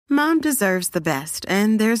Mom deserves the best,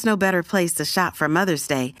 and there's no better place to shop for Mother's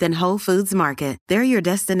Day than Whole Foods Market. They're your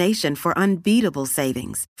destination for unbeatable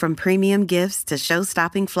savings, from premium gifts to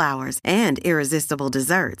show-stopping flowers and irresistible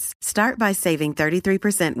desserts. Start by saving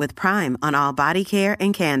 33% with Prime on all body care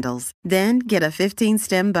and candles. Then get a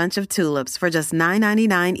 15-stem bunch of tulips for just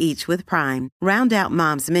 $9.99 each with Prime. Round out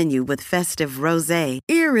Mom's menu with festive rosé,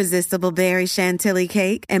 irresistible berry chantilly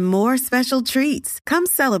cake, and more special treats. Come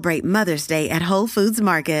celebrate Mother's Day at Whole Foods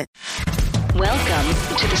Market.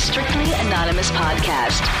 Welcome to the Strictly Anonymous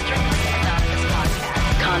Podcast.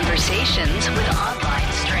 Conversations with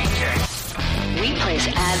online strangers. We place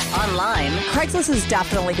ads online. Craigslist is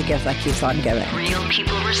definitely the gift that keeps on giving. Real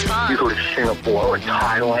people respond. You go to Singapore or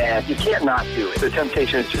Thailand, you can't not do it. The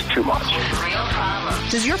temptation is just too much. Real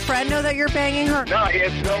problems. Does your friend know that you're banging her? No, he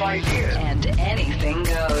has no idea. And anything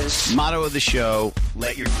goes. Motto of the show,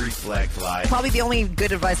 let your Greek flag fly. Probably the only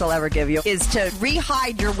good advice I'll ever give you is to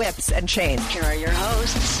re-hide your whips and chains. Here are your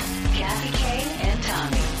hosts, Kathy Kay and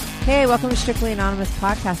Tommy. Hey, welcome to Strictly Anonymous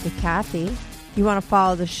Podcast with Kathy. You want to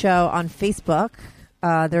follow the show on Facebook.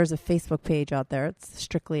 There's a Facebook page out there. It's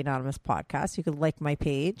Strictly Anonymous Podcast. You could like my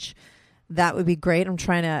page. That would be great. I'm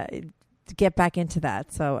trying to get back into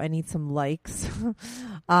that, so I need some likes.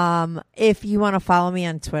 If you want to follow me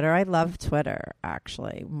on Twitter, I love Twitter,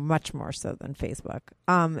 actually, much more so than Facebook.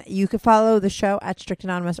 You could follow the show at Strict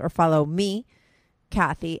Anonymous or follow me,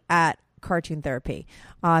 Kathy, at Cartoon Therapy.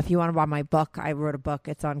 If you want to buy my book, I wrote a book.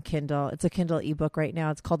 It's on Kindle. It's a Kindle ebook right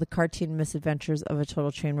now. It's called The Cartoon Misadventures of a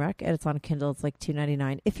Total Train Wreck, and it's on Kindle. It's like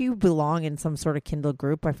 $2.99. If you belong in some sort of Kindle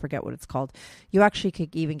group, I forget what it's called, you actually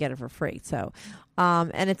could even get it for free. So,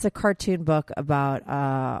 and it's a cartoon book about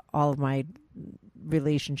all of my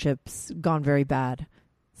relationships gone very bad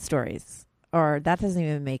stories. Or that doesn't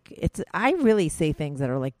even make it's. I really say things that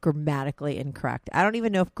are like grammatically incorrect. I don't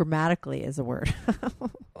even know if grammatically is a word.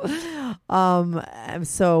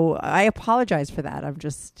 So I apologize for that. I'm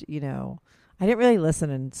just, I didn't really listen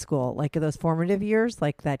in school, like in those formative years,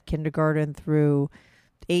 like that kindergarten through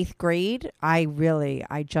 8th grade. I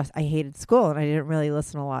hated school and I didn't really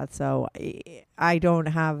listen a lot. So I don't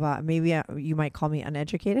have. Maybe you might call me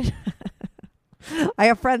uneducated. I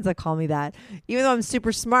have friends that call me that. Even though I'm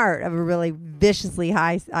super smart, I have a really viciously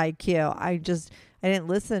high IQ. I didn't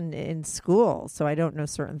listen in school, so I don't know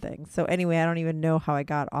certain things. So anyway, I don't even know how I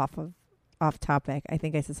got off topic. I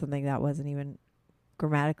think I said something that wasn't even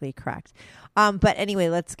grammatically correct. But anyway,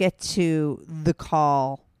 let's get to the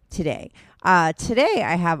call today. Today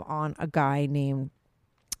I have on a guy named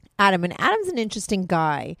Adam, and Adam's an interesting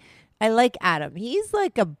guy. I like Adam. He's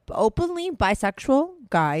like a openly bisexual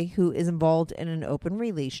guy who is involved in an open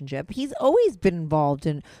relationship. He's always been involved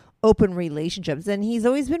in open relationships, and he's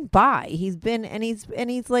always been bi. He's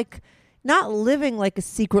like not living like a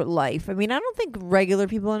secret life. I mean, I don't think regular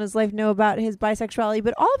people in his life know about his bisexuality,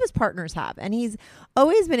 but all of his partners have, and he's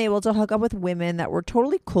always been able to hook up with women that were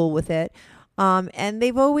totally cool with it. And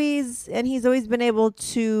he's always been able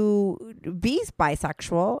to be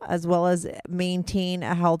bisexual as well as maintain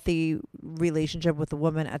a healthy relationship with a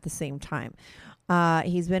woman at the same time.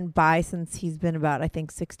 He's been bi since he's been about, I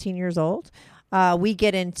think, 16 years old. We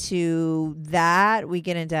get into that. We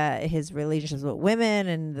get into his relationships with women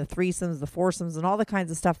and the threesomes, the foursomes, and all the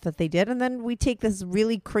kinds of stuff that they did. And then we take this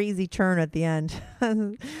really crazy turn at the end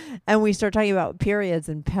and we start talking about periods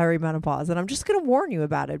and perimenopause. And I'm just going to warn you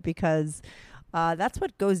about it because that's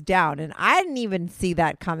what goes down. And I didn't even see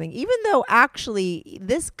that coming, even though actually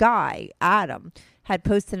this guy, Adam, had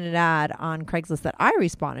posted an ad on Craigslist that I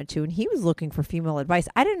responded to, and he was looking for female advice.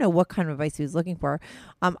 I didn't know what kind of advice he was looking for.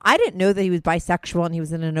 I didn't know that he was bisexual and he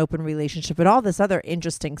was in an open relationship and all this other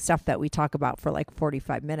interesting stuff that we talk about for like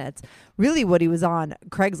 45 minutes. Really what he was on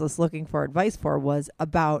Craigslist looking for advice for was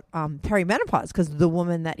about perimenopause, because the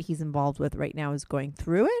woman that he's involved with right now is going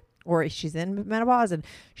through it, or she's in menopause and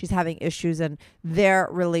she's having issues and their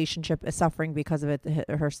relationship is suffering because of it,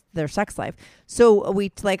 their sex life. So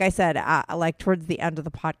we, like I said, like towards the end of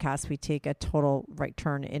the podcast, we take a total right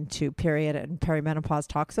turn into period and perimenopause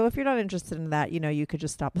talk. So if you're not interested in that, you could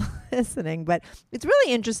just stop listening, but it's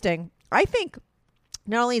really interesting. I think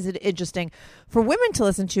not only is it interesting for women to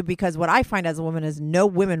listen to, because what I find as a woman is no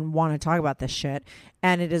women want to talk about this shit.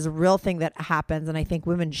 And it is a real thing that happens. And I think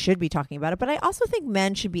women should be talking about it. But I also think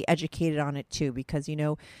men should be educated on it too, because,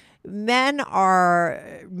 men are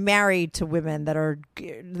married to women that are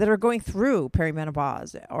going through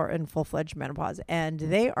perimenopause or in full-fledged menopause, and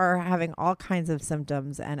they are having all kinds of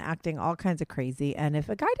symptoms and acting all kinds of crazy. And if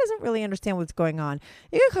a guy doesn't really understand what's going on,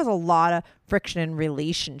 it can cause a lot of friction in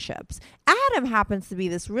relationships. Adam happens to be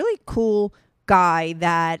this really cool guy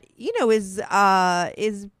that is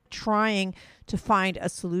trying to find a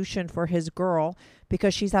solution for his girl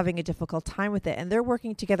because she's having a difficult time with it. And they're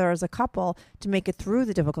working together as a couple to make it through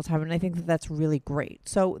the difficult time. And I think that that's really great.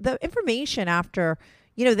 So the information after,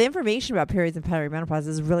 the information about periods and perimenopause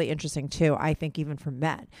is really interesting too, I think, even for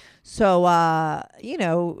men. So,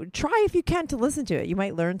 try if you can to listen to it. You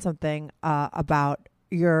might learn something about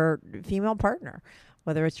your female partner,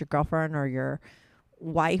 whether it's your girlfriend or your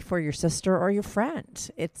wife or your sister or your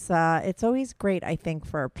friend. It's always great, I think,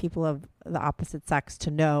 for people of the opposite sex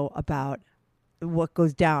to know about what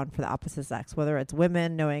goes down for the opposite sex, whether it's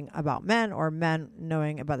women knowing about men or men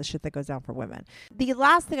knowing about the shit that goes down for women. The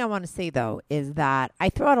last thing I want to say, though, is that I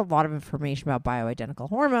throw out a lot of information about bioidentical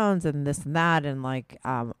hormones and this and that. And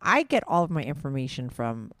I get all of my information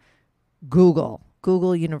from Google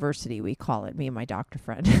University, we call it, me and my doctor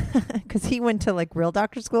friend, because he went to real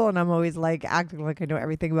doctor school, and I'm always acting like I know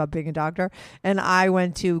everything about being a doctor. And I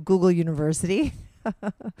went to Google University.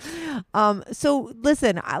 So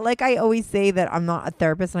listen, I always say that I'm not a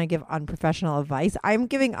therapist and I give unprofessional advice. I'm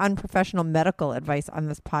giving unprofessional medical advice on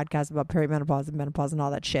this podcast about perimenopause and menopause and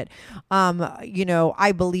all that shit.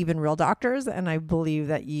 I believe in real doctors, and I believe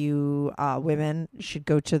that you women should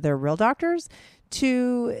go to their real doctors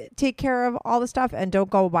to take care of all the stuff and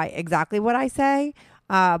don't go by exactly what I say.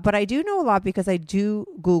 But I do know a lot because I do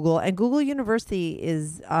Google, and Google University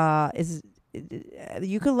is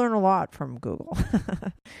you can learn a lot from Google.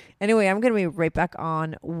 Anyway, I'm going to be right back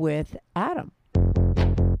on with Adam.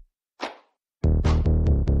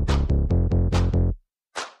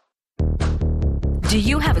 Do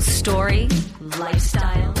you have a story,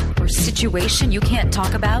 lifestyle, or situation you can't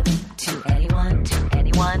talk about to anyone?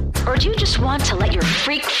 Or do you just want to let your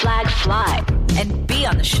freak flag fly and be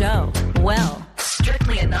on the show? Well,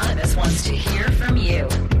 Strictly Anonymous wants to hear from you.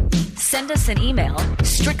 Send us an email,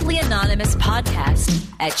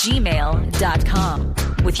 strictlyanonymouspodcast@gmail.com,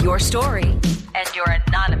 with your story and your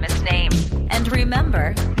anonymous name. And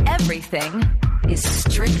remember, everything is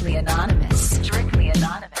strictly anonymous. Strictly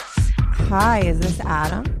anonymous. Hi, is this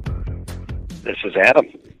Adam? This is Adam.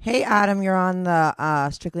 Hey, Adam, you're on the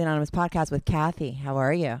Strictly Anonymous podcast with Kathy. How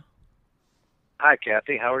are you? Hi,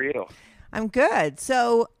 Kathy. How are you? I'm good.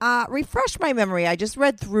 So refresh my memory. I just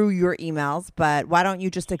read through your emails, but why don't you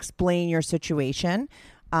just explain your situation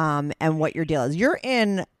and what your deal is? You're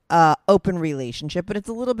in an open relationship, but it's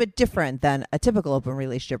a little bit different than a typical open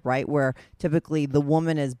relationship, right? Where typically the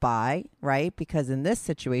woman is bi, right? Because in this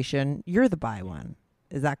situation, you're the bi one.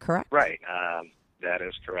 Is that correct? Right. That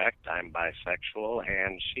is correct. I'm bisexual,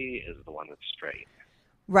 and she is the one that's straight.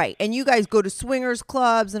 Right. And you guys go to swingers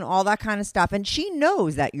clubs and all that kind of stuff. And she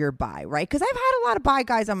knows that you're bi, right? Because I've had a lot of bi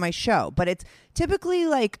guys on my show, but it's typically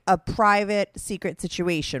like a private, secret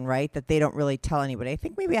situation, right? That they don't really tell anybody. I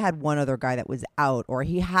think maybe I had one other guy that was out, or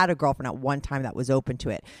he had a girlfriend at one time that was open to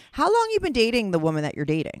it. How long you been dating the woman that you're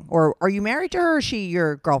dating? Or are you married to her, or is she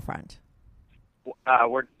your girlfriend?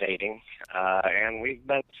 We're dating, and we've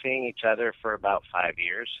been seeing each other for about 5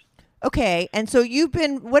 years. Okay, and so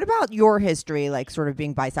what about your history, like sort of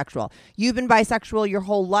being bisexual? You've been bisexual your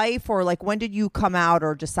whole life, or like when did you come out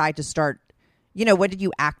or decide to start, when did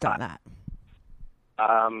you act on that?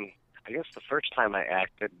 I guess the first time I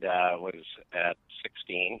acted was at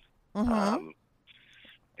 16, and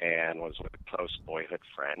was with a close boyhood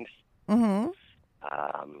friend. And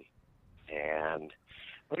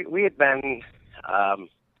we had been,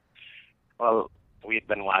 we had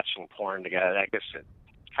been watching porn together. I guess it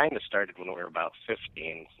kind of started when we were about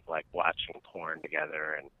 15, like watching porn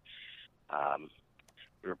together, and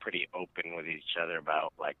we were pretty open with each other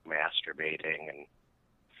about like masturbating, and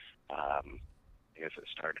I guess it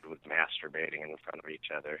started with masturbating in front of each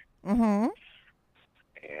other, and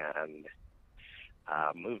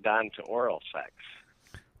moved on to oral sex.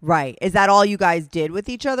 Right. Is that all you guys did with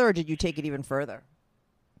each other, or did you take it even further?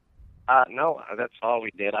 No, that's all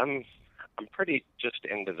we did. I'm pretty just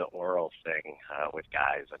into the oral thing with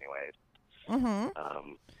guys, anyways.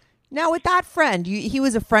 Now, with that friend, he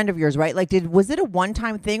was a friend of yours, right? Like, was it a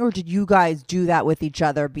one-time thing, or did you guys do that with each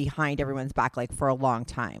other behind everyone's back, like for a long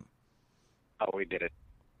time? Oh, we did it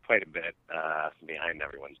quite a bit behind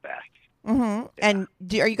everyone's back. Yeah. And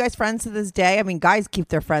are you guys friends to this day? I mean, guys keep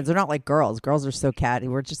their friends. They're not like girls. Girls are so catty.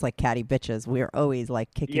 We're just like catty bitches. We're always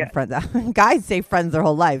like kicking friends out. Guys stay friends their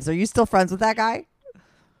whole lives. Are you still friends with that guy?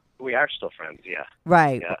 We are still friends, yeah.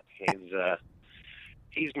 Right. Yeah,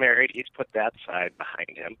 he's married. He's put that side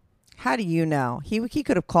behind him. How do you know? He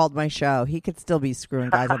could have called my show. He could still be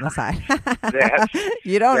screwing guys on the side.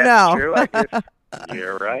 You don't know. True. I guess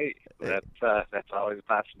you're right. That's always a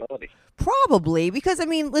possibility. Probably, because I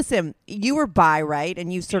mean, listen, you were bi, right?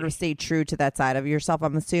 And you sort of stayed true to that side of yourself,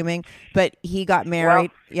 I'm assuming. But he got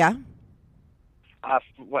married. Well, yeah.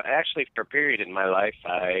 Well, actually, for a period in my life,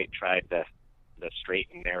 I tried the straight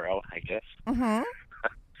and narrow, I guess. Mm-hmm.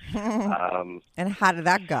 And how did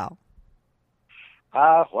that go?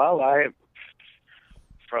 Well, I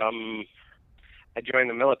joined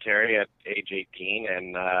the military at age 18,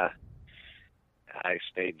 and I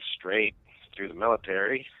stayed straight through the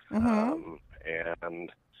military. Mm-hmm.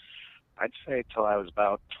 And I'd say till I was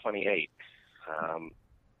about 28,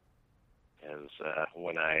 is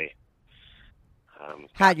when I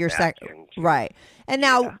Had your second, right. And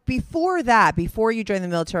now before that, before you joined the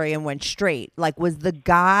military and went straight, like was the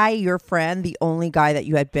guy, your friend, the only guy that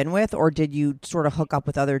you had been with, or did you sort of hook up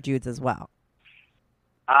with other dudes as well?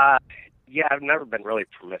 Yeah, I've never been really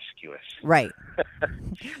promiscuous. Right.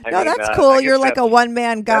 No, that's cool. You're like a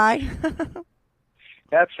one-man guy.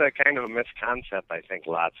 That's a kind of a misconcept I think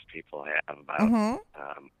lots of people have about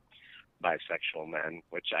bisexual men,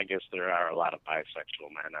 which I guess there are a lot of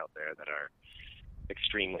bisexual men out there that are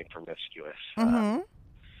extremely promiscuous.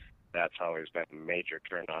 That's always been a major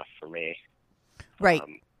turnoff for me. Right.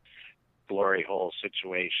 Glory hole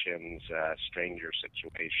situations, stranger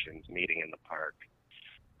situations, meeting in the park.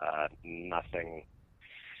 Nothing.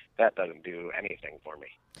 That doesn't do anything for me.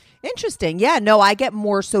 Interesting. Yeah, no, I get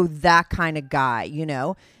more so that kind of guy,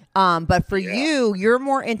 But for you, you're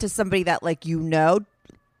more into somebody that, like,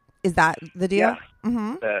 is that the deal? Yeah.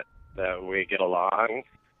 Mm-hmm. That we get along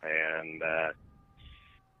and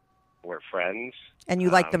we're friends. And you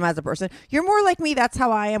like them as a person. You're more like me. That's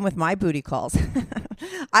how I am with my booty calls.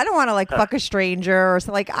 I don't want to fuck a stranger or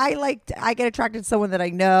so. I get attracted to someone that I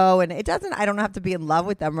know, and I don't have to be in love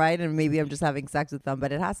with them, right? And maybe I'm just having sex with them,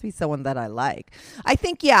 but it has to be someone that I like. I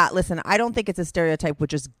think, listen, I don't think it's a stereotype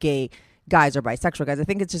with just gay guys or bisexual guys. I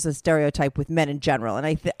think it's just a stereotype with men in general.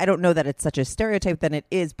 And I don't know that it's such a stereotype, then it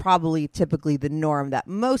is probably typically the norm that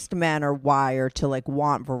most men are wired to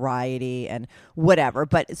want variety and whatever.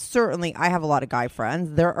 But certainly I have a lot of guy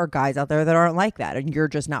friends. There are guys out there that aren't like that. And you're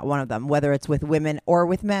just not one of them, whether it's with women or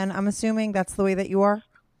with men. I'm assuming that's the way that you are.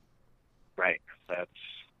 Right. That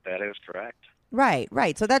is correct. Right.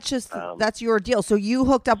 So that's just, that's your deal. So you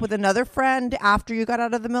hooked up with another friend after you got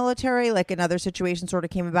out of the military, like another situation sort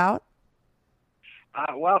of came about?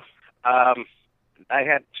 I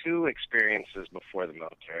had two experiences before the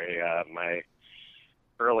military. My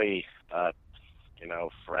early,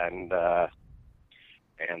 friend,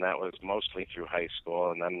 and that was mostly through high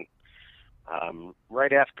school. And then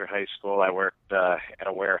right after high school, I worked at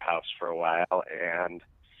a warehouse for a while, and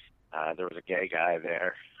there was a gay guy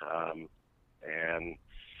there. And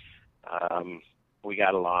we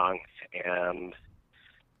got along, and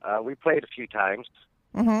we played a few times.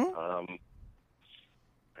 Mm-hmm.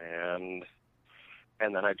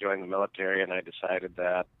 And then I joined the military, and I decided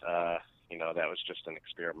that that was just an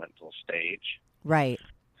experimental stage. Right.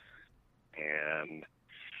 And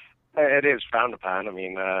it is frowned upon. I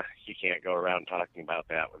mean, you can't go around talking about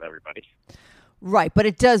that with everybody. Right, but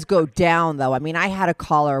it does go down, though. I mean, I had a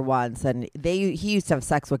caller once, and he used to have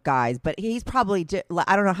sex with guys, but he's probably,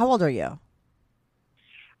 I don't know, how old are you?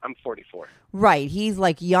 I'm 44. Right, he's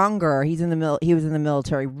younger. He was in the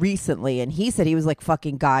military recently, and he said he was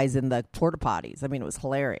fucking guys in the porta potties. I mean, it was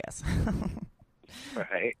hilarious.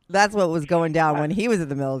 Right. That's what was going down when he was in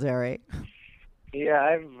the military. Yeah,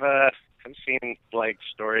 I've seen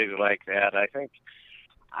stories like that. I think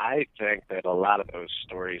that a lot of those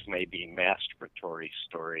stories may be masturbatory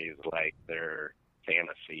stories, like they're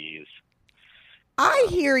fantasies. I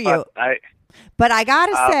hear you. But I got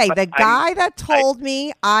to say, the guy that told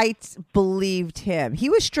me, I believed him. He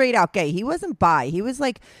was straight out gay. He wasn't bi. He was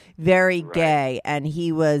very gay, and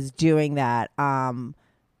he was doing that.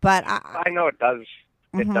 But I know it does.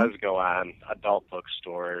 It does go on adult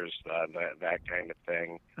bookstores, that kind of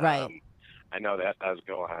thing. Right. I know that does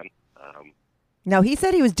go on. No, he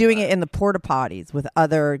said he was doing it in the porta potties with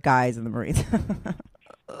other guys in the Marines.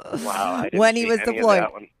 Wow. I didn't when he see was any deployed. Of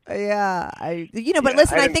that one. Yeah. But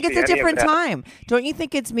listen, I think it's a different time. Don't you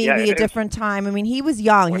think it's maybe a different time? I mean, he was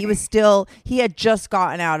young. He had just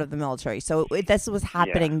gotten out of the military. So this was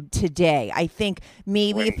happening today. I think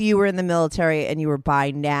maybe if you were in the military and you were bi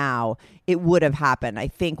now, it would have happened. I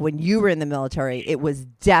think when you were in the military, it was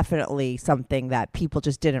definitely something that people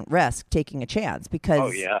just didn't risk taking a chance because.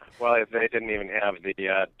 Oh, yeah. Well, they didn't even have the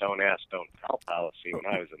don't ask, don't tell policy when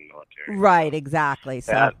I was in the military. Right, exactly.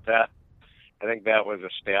 So I think that was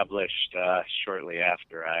established shortly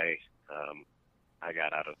after I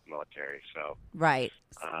got out of the military. So right,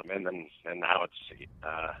 and now it's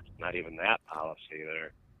not even that policy.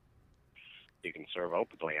 You can serve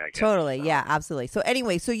openly, I guess. Totally, yeah, absolutely. So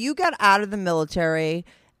anyway, so you got out of the military,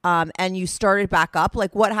 and you started back up.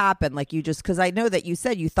 Like, what happened? Like, you just, because I know that you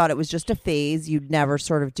said you thought it was just a phase, you'd never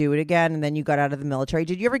sort of do it again, and then you got out of the military.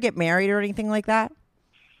 Did you ever get married or anything like that?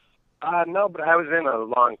 No, but I was in a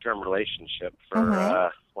long-term relationship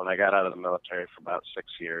for when I got out of the military for about 6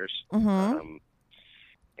 years, and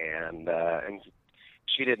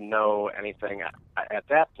she didn't know anything. At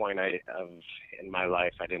that point in my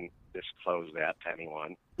life, I didn't disclose that to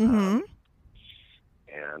anyone, and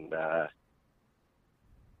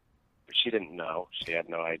she didn't know. She had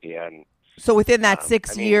no idea. And so within that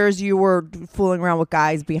 6 years, you were fooling around with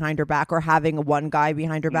guys behind her back, or having one guy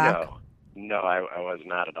behind her back? No, I was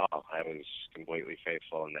not at all. I was completely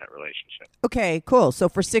faithful in that relationship. Okay, cool. So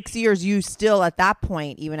for 6 years, you still, at that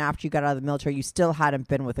point, even after you got out of the military, you still hadn't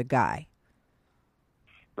been with a guy.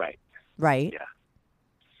 Right. Yeah.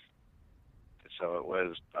 So it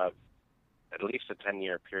was at least a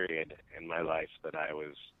 10-year period in my life that I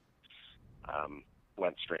was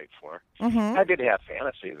went straight for. I did have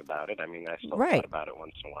fantasies about it. I mean, I still thought about it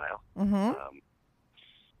once in a while.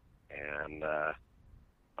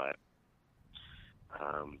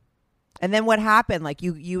 And then what happened? Like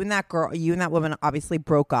you and that girl, you and that woman obviously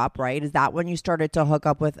broke up, right? Is that when you started to hook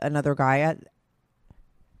up with another guy?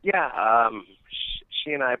 Yeah.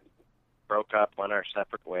 She and I broke up, went our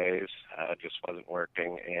separate ways. It just wasn't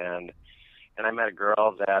working, and I met a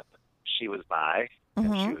girl that she was bi,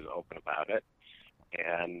 and she was open about it,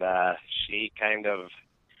 and she kind of,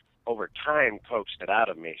 over time, coaxed it out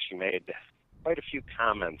of me. She made quite a few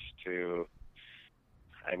comments to.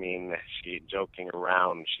 I mean, she joking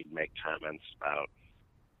around. She'd make comments about,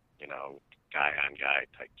 guy on guy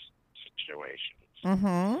type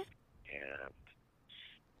situations,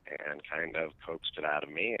 and kind of coaxed it out of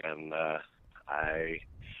me. And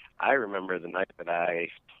I remember the night that I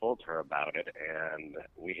told her about it, and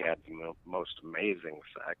we had the most amazing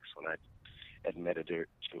sex when I admitted to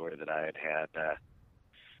her that I had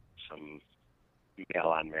some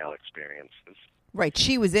male-on-male experiences. Right,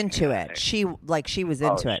 she was into it. She was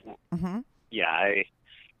into it. Yeah,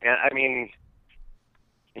 I mean,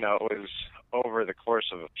 it was over the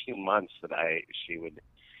course of a few months that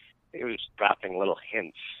it was dropping little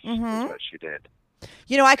hints is what she did.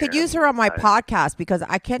 I could use her on my podcast, because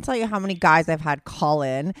I can't tell you how many guys I've had call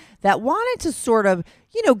in that wanted to sort of,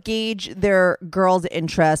 gauge their girl's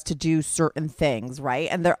interest to do certain things, right?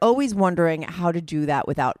 And they're always wondering how to do that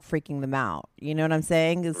without freaking them out. You know what I'm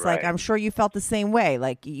saying? It's like, I'm sure you felt the same way.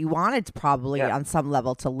 Like, you wanted to probably on some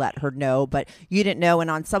level to let her know, but you didn't know.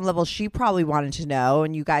 And on some level, she probably wanted to know.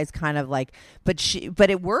 And you guys kind of like, but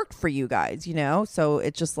it worked for you guys, So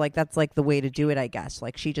it's just like, that's like the way to do it, I guess.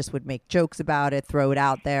 Like, she just would make jokes about it, throw it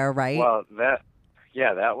out there, right? Well, that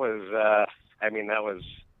was, that was,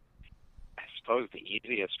 I suppose, the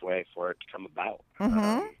easiest way for it to come about.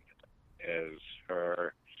 Is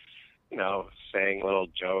her, saying little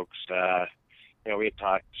jokes. We had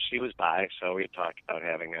talked. She was bi, so we had talked about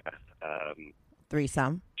having a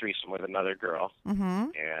threesome with another girl,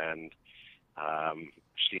 and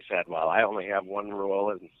she said, "Well, I only have one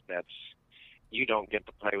rule, and that's you don't get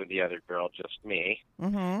to play with the other girl, just me.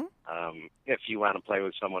 If you want to play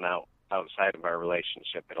with someone outside of our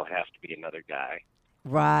relationship, it'll have to be another guy."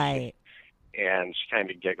 Right. And she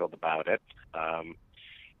kind of giggled about it.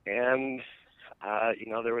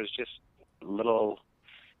 There was just little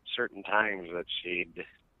certain times that she'd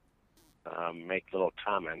make little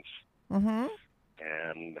comments.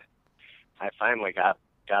 And I finally got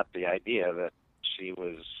the idea that she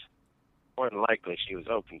was, more than likely, she was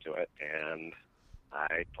open to it. And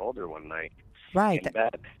I told her one night in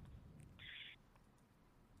bed.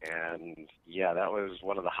 And that was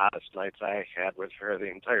one of the hottest nights I had with her the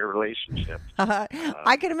entire relationship.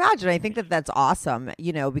 I can imagine. I think that's awesome,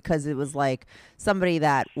 because it was like somebody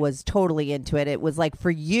that was totally into it. It was like, for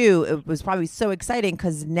you, it was probably so exciting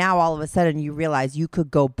because now all of a sudden you realize you could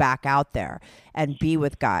go back out there and be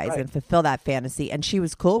with guys and fulfill that fantasy. And she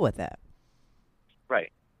was cool with it.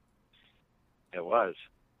 Right. It was.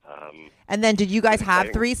 And then did you guys have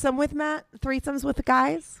threesomes with the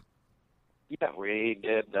guys? Yeah, we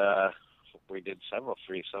did several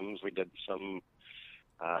threesomes. We did some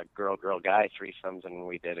girl-guy threesomes, and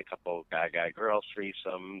we did a couple guy-girl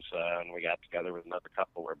threesomes, and we got together with another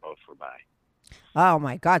couple where both were bi. Oh,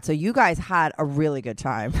 my God. So you guys had a really good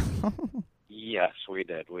time. Yes, we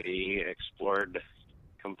did. We explored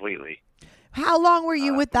completely. How long were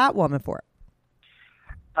you with that woman for?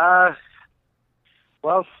 Well,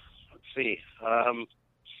 let's see. I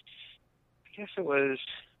guess it was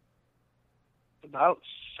about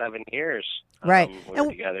 7 years. Right. We were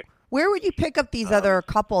together. Where would you pick up these other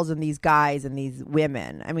couples and these guys and these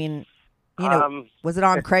women? I mean, You know, was it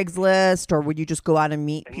on Craigslist, or would you just go out and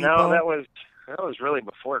meet people? No, that was really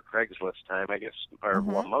before Craigslist time, I guess, or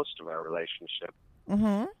well, most of our relationship.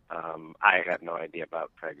 I had no idea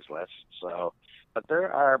about Craigslist. So, but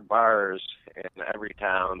there are bars in every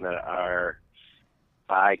town that are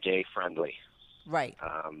bi gay friendly. Right.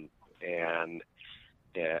 And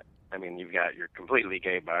yeah, I mean, you've got your completely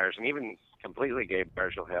gay bars, and even completely gay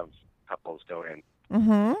bars, you'll have couples go in.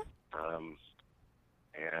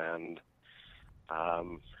 And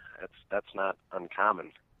that's not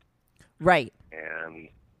uncommon. Right. And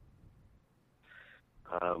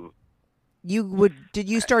did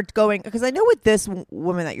you start going, because I know with this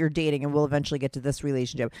woman that you're dating, and we'll eventually get to this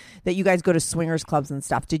relationship, that you guys go to swingers clubs and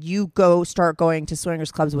stuff. Did you start going to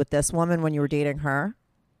swingers clubs with this woman when you were dating her?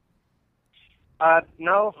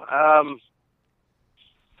 No. I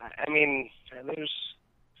mean, there's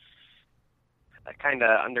a kind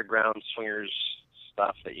of underground swingers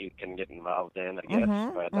stuff that you can get involved in, I guess.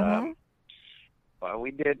 Well,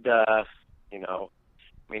 we did, you know,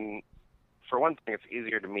 I mean, for one thing, it's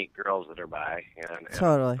easier to meet girls that are bi and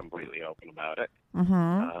totally completely open about it.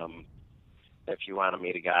 If you want to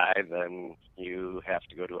meet a guy, then you have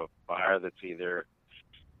to go to a bar that's either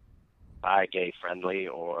bi gay friendly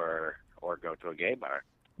or go to a gay bar.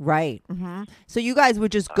 Right. So you guys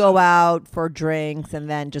would just go out for drinks and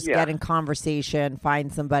then just get in conversation,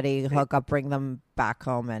 find somebody, hook up, bring them back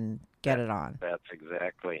home, and get it on. That's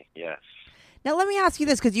exactly, yes. Now, let me ask you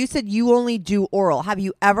this, because you said you only do oral. Have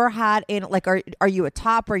you ever had, are you a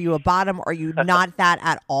top? Are you a bottom? Are you not that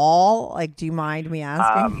at all? Like, do you mind me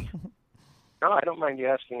asking? No, I don't mind you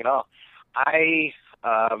asking at all. I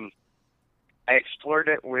explored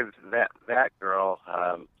it with that girl,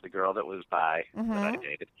 the girl that was bi that I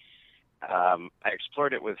dated. I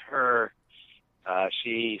explored it with her.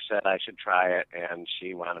 She said I should try it, and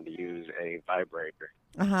she wanted to use a vibrator.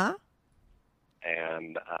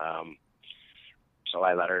 And so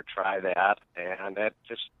I let her try that, and it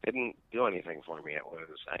just didn't do anything for me.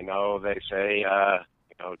 I know they say,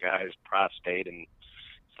 you know, guys' prostate, and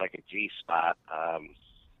it's like a G spot.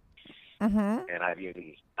 And I've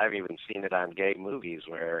even seen it on gay movies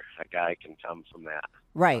where a guy can come from that.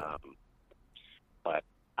 Right. But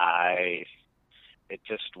it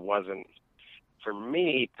just wasn't, for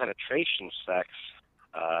me, penetration sex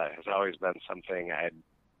has always been something I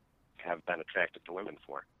have been attracted to women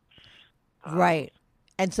for. Right.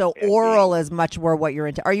 And so oral is much more what you're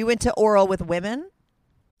into. Are you into oral with women?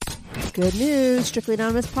 Good news. Strictly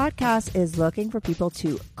Anonymous Podcast is looking for people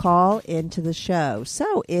to call into the show.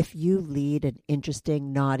 So if you lead an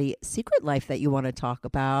interesting, naughty secret life that you want to talk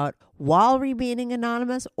about while remaining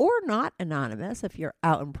anonymous or not anonymous, if you're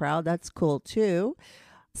out and proud, that's cool too.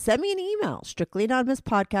 Send me an email,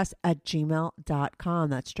 strictlyanonymouspodcast@gmail.com.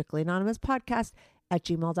 That's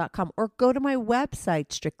strictlyanonymouspodcast@gmail.com. Or go to my website,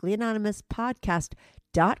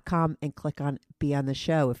 strictlyanonymouspodcast.com, and click on Be on the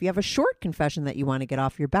Show. If you have a short confession that you want to get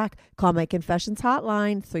off your back, call my confessions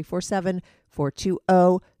hotline,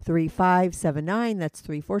 347-420-3579. That's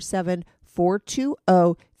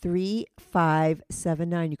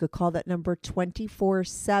 347-420-3579. You could call that number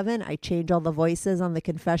 24/7. I change all the voices on the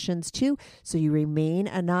confessions too, so you remain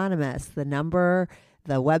anonymous. The number,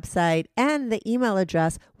 the website, and the email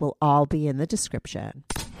address will all be in the description.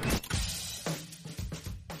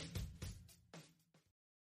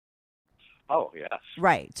 Oh, yeah.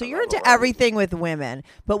 Right. So you're into everything with women,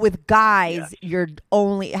 but with guys, you're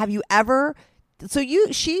only, have you ever,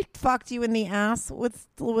 she fucked you in the ass with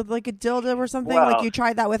like a dildo or something? Well, like you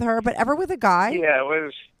tried that with her, but ever with a guy? Yeah, it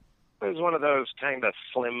was one of those kind of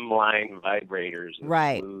slim line vibrators.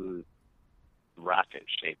 Right. Smooth,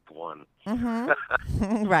 rocket-shaped one.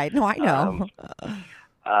 Right. No, I know.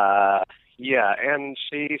 Yeah, and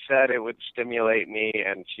she said it would stimulate me,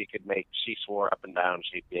 and she swore up and down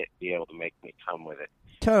she'd be able to make me come with it.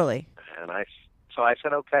 Totally. And I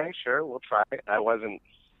said, okay, sure, we'll try it. It wasn't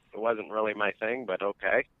really my thing, but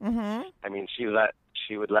okay. I mean, she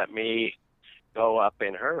would let me go up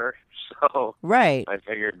in her, so right. I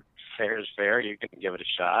figured fair's fair. You can give it a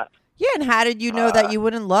shot. Yeah, and how did you know that you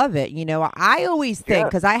wouldn't love it? You know, I always think,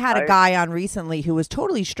 because I had a guy on recently who was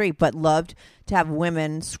totally straight but loved to have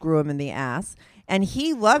women screw him in the ass. And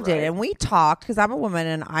he loved it. And we talked, because I'm a woman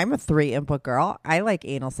and I'm a 3-input girl. I like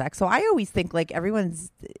anal sex. So I always think like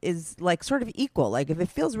everyone's is like sort of equal. Like if it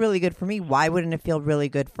feels really good for me, why wouldn't it feel really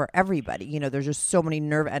good for everybody? You know, there's just so many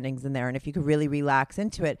nerve endings in there. And if you could really relax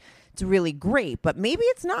into it, it's really great. But maybe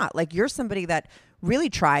it's not. Like you're somebody that really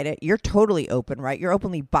tried it. You're totally open, right? You're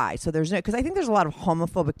openly bi. So there's no, because I think there's a lot of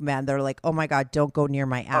homophobic men that are like, oh my God, don't go near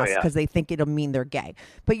my ass because they think it'll mean they're gay.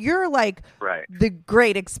 But you're like the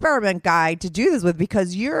great experiment guy to do this with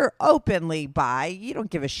because you're openly bi. You don't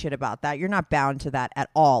give a shit about that. You're not bound to that at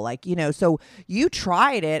all. Like, you know, so you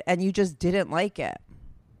tried it and you just didn't like it.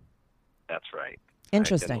 That's right.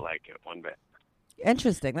 Interesting. I didn't like it one bit.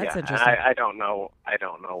 Interesting. That's interesting. I don't know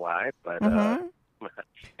why, but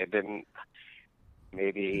it didn't.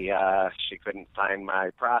 Maybe she couldn't find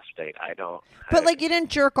my prostate. I don't. But like, you didn't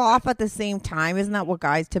jerk off at the same time. Isn't that what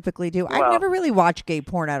guys typically do? Well, I've never really watched gay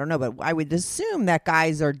porn. I don't know, but I would assume that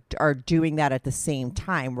guys are doing that at the same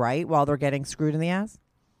time, right? While they're getting screwed in the ass.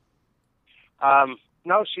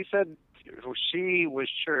 No, she said she was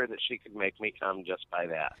sure that she could make me come just by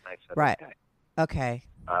that. I said, right. Okay.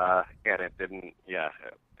 And it didn't. Yeah,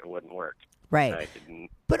 it wouldn't work. Right.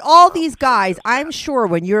 But all these guys, I'm sure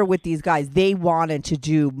when you're with these guys, they wanted to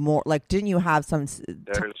do more. Like, didn't you have some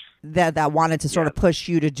that wanted to sort of push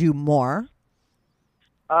you to do more?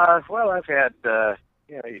 Well, I've had,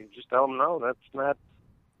 you just tell them, no, it's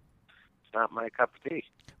not my cup of tea.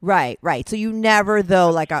 Right. So you never, though,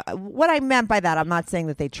 like, what I meant by that, I'm not saying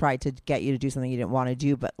that they tried to get you to do something you didn't want to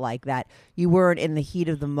do, but like that you weren't in the heat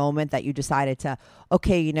of the moment that you decided to,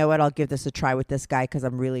 okay, you know what, I'll give this a try with this guy because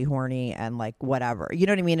I'm really horny and like whatever. You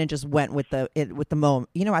know what I mean? And just went with the moment,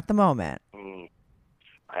 you know, at the moment.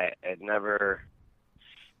 I never,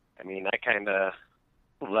 I mean, I kind of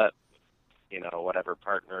let, you know, whatever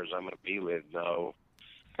partners I'm going to be with know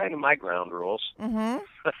kind of my ground rules. Mm-hmm.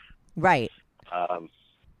 Right.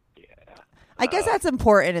 I guess that's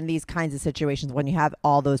important in these kinds of situations when you have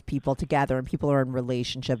all those people together and people are in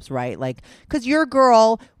relationships, right? Like, because your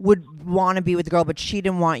girl would want to be with the girl, but she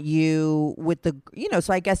didn't want you with the, you know,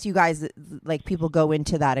 so I guess you guys, like, people go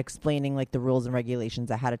into that explaining, like, the rules and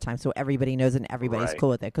regulations ahead of time so everybody knows and everybody's cool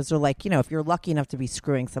with it. Because they're like, you know, if you're lucky enough to be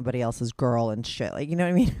screwing somebody else's girl and shit, like, you know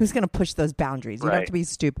what I mean? Who's going to push those boundaries? You don't have to be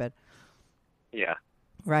stupid. Yeah.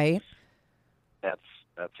 Right? That's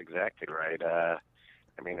exactly right.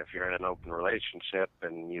 I mean, if you're in an open relationship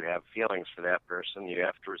and you have feelings for that person, you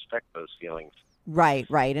have to respect those feelings. Right.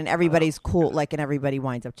 And everybody's cool, like, and everybody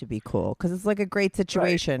winds up to be cool. Because it's like a great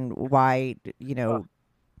situation. Why, you know. Well,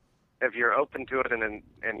 if you're open to it and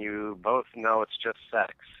you both know it's just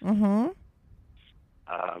sex, then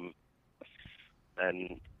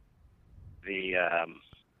the,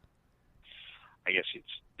 I guess it's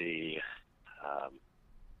the,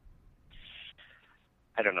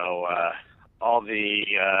 I don't know, all the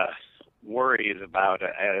worries about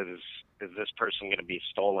is this person going to be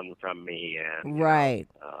stolen from me? And right.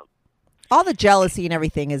 All the jealousy and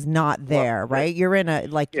everything is not there, right? You're in a,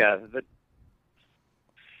 like... Yeah,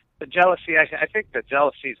 the jealousy, I think the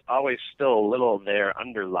jealousy is always still a little there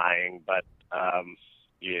underlying, but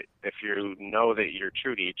if you know that you're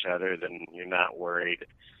true to each other, then you're not worried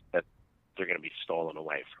that they're going to be stolen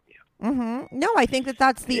away from you. Mm-hmm. No, I think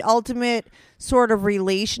that's the ultimate sort of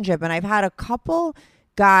relationship. And I've had a couple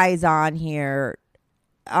guys on here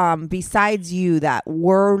besides you that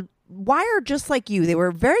were wired just like you. They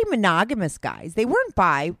were very monogamous guys. They weren't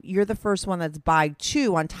bi. You're the first one that's bi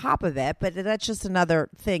too on top of it. But that's just another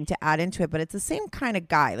thing to add into it. But it's the same kind of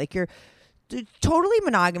guy. Like, you're totally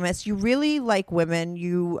monogamous. You really like women.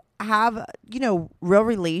 You have, you know, real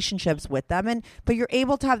relationships with them, but you're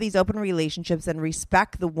able to have these open relationships and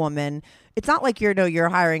respect the woman. It's not like you're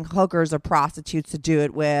hiring hookers or prostitutes to do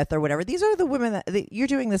it with or whatever. These are the women that you're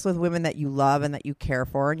doing this with, women that you love and that you care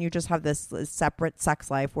for, and you just have this separate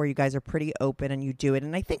sex life where you guys are pretty open and you do it.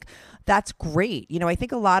 And I think that's great. You know, I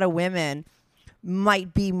think a lot of women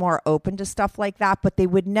might be more open to stuff like that, but they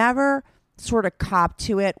would never sort of cop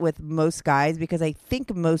to it with most guys, because I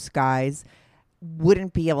think most guys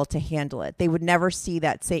wouldn't be able to handle it. They would never see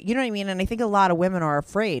that, say, you know what I mean? And I think a lot of women are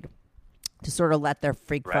afraid to sort of let their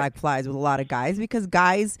freak flag flies with a lot of guys, because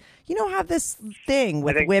guys, you know, have this thing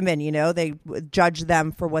with women, you know, they judge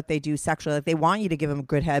them for what they do sexually. Like, they want you to give them a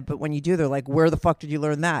good head, but when you do, they're like, where the fuck did you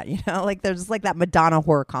learn that? You know, like, there's just like that Madonna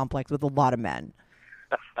horror complex with a lot of men.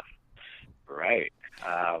 Right.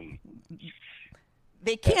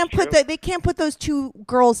 They can't put those two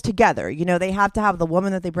girls together. You know, they have to have the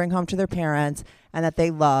woman that they bring home to their parents and that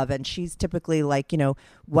they love, and she's typically, like, you know,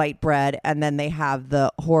 white bread, and then they have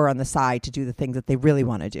the whore on the side to do the things that they really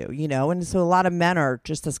want to do, you know. And so a lot of men are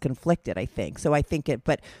just as conflicted, I think. So I think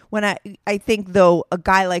but when I think, though, a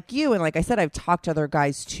guy like you, and like I said, I've talked to other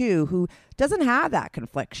guys too who doesn't have that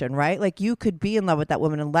confliction, right? Like, you could be in love with that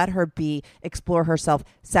woman and let her explore herself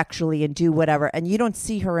sexually and do whatever, and you don't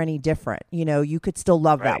see her any different. You know, you could still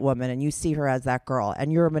love that woman, and you see her as that girl,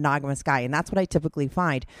 and you're a monogamous guy. And that's what I typically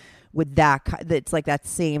find with that's like that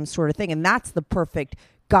same sort of thing. And that's the perfect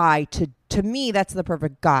guy to me, that's the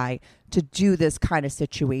perfect guy to do this kind of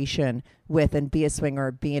situation with and be a swinger,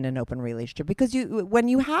 be in an open relationship. Because when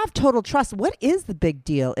you have total trust, what is the big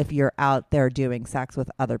deal if you're out there doing sex with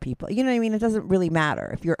other people? You know what I mean? It doesn't really matter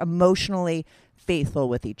if you're emotionally faithful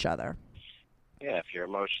with each other. Yeah, if you're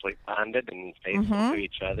emotionally bonded and faithful to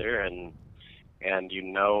each other, and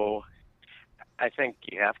I think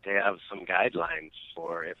you have to have some guidelines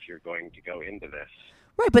for if you're going to go into this.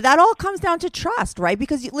 Right, but that all comes down to trust, right?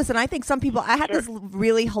 Because, listen, I think some people... I had this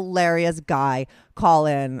really hilarious guy call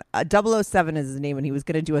in. 007 is his name, and he was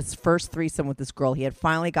going to do his first threesome with this girl. He had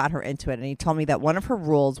finally got her into it, and he told me that one of her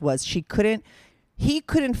rules was he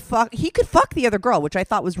could fuck the other girl, which I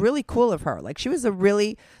thought was really cool of her. Like, she was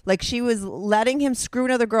she was letting him screw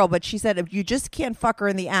another girl, but she said, if you just can't fuck her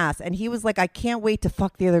in the ass. And he was like, I can't wait to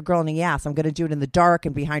fuck the other girl in the ass. I'm going to do it in the dark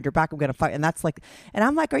and behind her back. I'm going to fuck. And that's like, and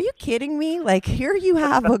I'm like, are you kidding me? Like, here you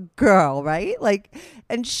have a girl, right? Like,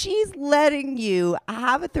 and she's letting you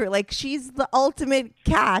have it through. Like, she's the ultimate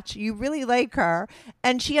catch. You really like her.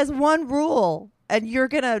 And she has one rule, and you're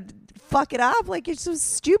going to fuck it up. Like, it's so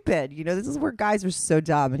stupid. This is where guys are so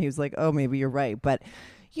dumb. And he was like, oh, maybe you're right. But,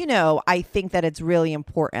 I think that it's really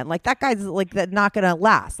important. Like, that guy's like that not going to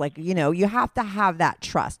last. Like, you have to have that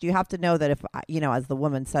trust. You have to know that if, as the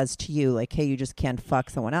woman says to you, like, hey, you just can't fuck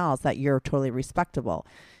someone else, that you're totally respectable.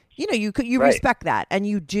 You right. Respect that, and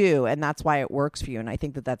you do. And that's why it works for you. And I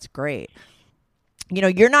think that that's great.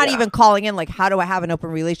 You're not even calling in like, how do I have an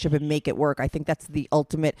open relationship and make it work? I think that's the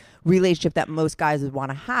ultimate relationship that most guys would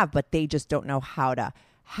want to have, but they just don't know how to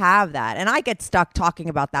have that. And I get stuck talking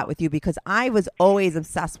about that with you because I was always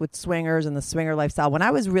obsessed with swingers and the swinger lifestyle when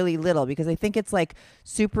I was really little, because I think it's like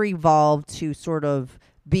super evolved to sort of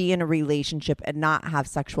be in a relationship and not have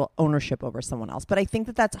sexual ownership over someone else. But I think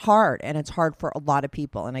that that's hard, and it's hard for a lot of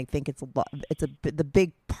people. And I think the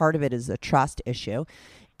big part of it is a trust issue.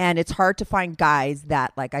 And it's hard to find guys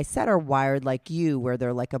that, like I said, are wired like you, where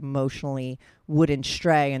they're like emotionally wouldn't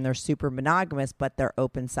stray and they're super monogamous, but they're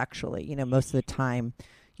open sexually. Most of the time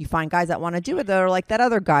you find guys that want to do it that are like that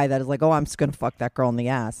other guy that is like, oh, I'm just going to fuck that girl in the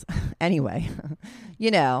ass. Anyway,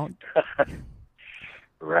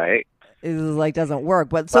 Right. It like doesn't work.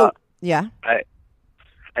 But so, yeah. I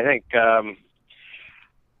think, I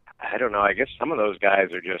don't know, I guess some of those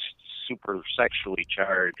guys are just super sexually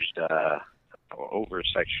charged, over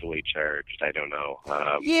sexually charged. I don't know.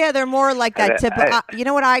 Yeah, they're more like that typical. You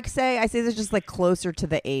know what I say? I say they're just like closer to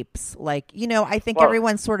the apes. Like, I think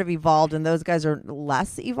everyone's sort of evolved, and those guys are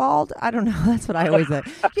less evolved. I don't know. That's what I always say.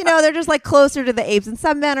 They're just like closer to the apes, and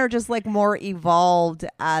some men are just like more evolved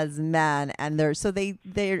as men, and they're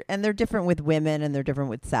different with women, and they're different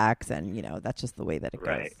with sex, and that's just the way that it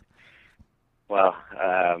right. goes. Well,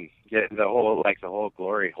 the whole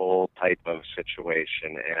glory hole type of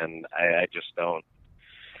situation, and I just don't.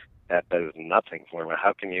 That does nothing for me.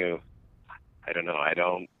 How can you? I don't know. I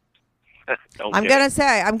don't. I'm gonna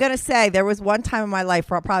say there was one time in my life,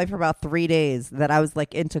 probably for about 3 days, that I was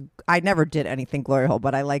like into. I never did anything glory hole,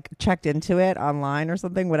 but I like checked into it online or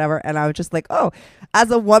something, whatever, and I was just like, oh,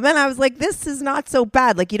 as a woman, I was like, this is not so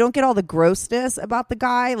bad. Like, you don't get all the grossness about the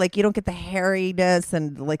guy, like you don't get the hairiness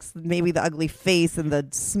and like maybe the ugly face and the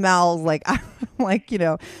smells. Like,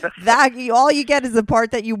 that all you get is the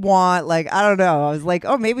part that you want. Like, I don't know. I was like,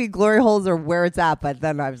 oh, maybe glory holes are where it's at, but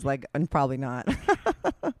then I was like, and probably not.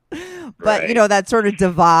 But, right. That sort of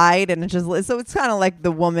divide, and it's just, so it's kind of like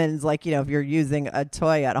the woman's, like, if you're using a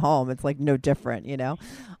toy at home, it's like no different, you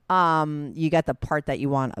get the part that you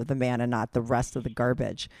want of the man and not the rest of the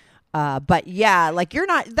garbage. But yeah, like you're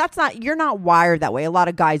not wired that way. A lot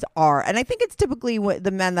of guys are. And I think it's typically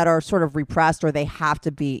the men that are sort of repressed, or they have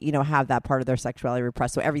to be, have that part of their sexuality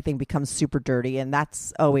repressed. So everything becomes super dirty, and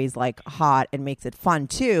that's always like hot and makes it fun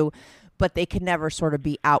too. But they can never sort of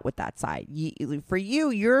be out with that side. For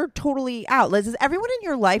you, you're totally out. Liz, does everyone in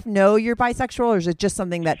your life know you're bisexual, or is it just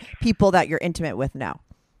something that people that you're intimate with know?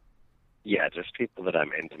 Yeah, just people that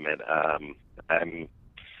I'm intimate. I'm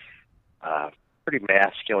a pretty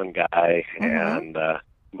masculine guy, and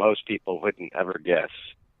most people wouldn't ever guess.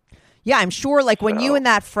 Yeah, I'm sure, like, when you and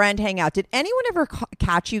that friend hang out, did anyone ever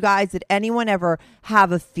catch you guys? Did anyone ever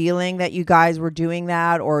have a feeling that you guys were doing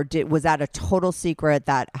that? Or was that a total secret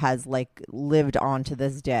that has, like, lived on to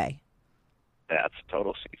this day? That's a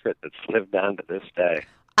total secret that's lived on to this day.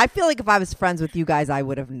 I feel like if I was friends with you guys, I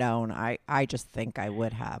would have known. I just think I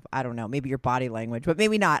would have. I don't know. Maybe your body language, but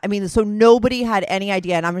maybe not. I mean, so nobody had any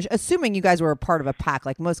idea. And I'm assuming you guys were a part of a pack.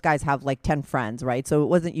 Like, most guys have like 10 friends, right?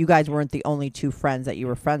 So you guys weren't the only two friends that you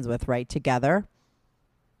were friends with, right? Together?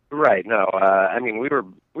 Right. No. I mean, we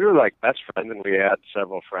were like best friends, and we had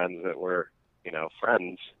several friends that were,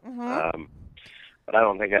 friends. But I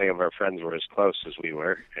don't think any of our friends were as close as we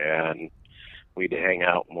were, and we'd hang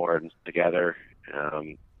out more together.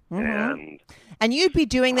 And you'd be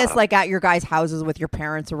doing this like at your guys' houses with your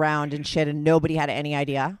parents around and shit, and nobody had any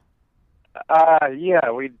idea?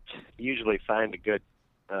 Yeah, we'd usually find a good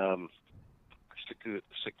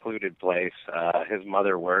secluded place. His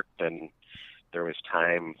mother worked, and there was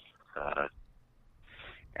time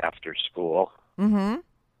after school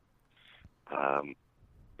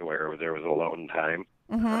where there was alone time.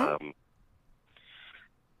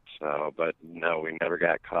 But no, we never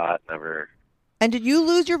got caught, never. And did you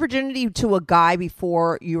lose your virginity to a guy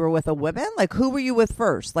before you were with a woman? Like, who were you with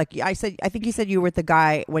first? Like I think you said you were with a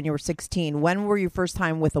guy when you were 16. When were you first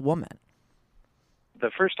time with a woman? The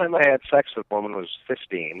first time I had sex with a woman was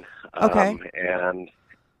 15. Okay. And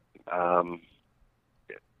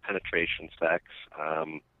penetration sex.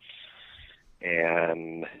 And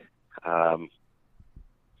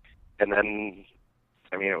then,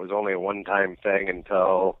 I mean, it was only a one-time thing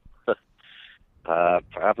until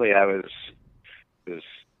probably it was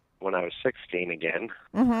when I was 16 again.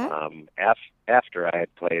 After I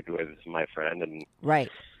had played with my friend, and right.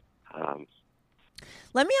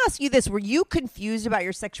 Let me ask you this: were you confused about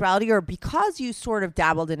your sexuality, or because you sort of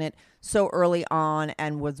dabbled in it so early on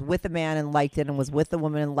and was with a man and liked it, and was with a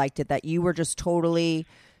woman and liked it, that you were just totally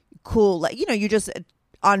cool? Like, you just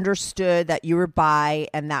understood that you were bi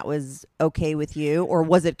and that was okay with you, or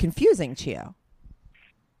was it confusing to you?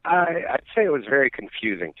 I'd say it was very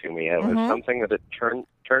confusing to me. It was something that it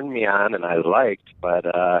turned me on and I liked, but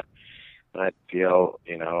I feel,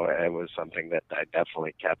 it was something that I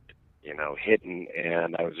definitely kept, hidden,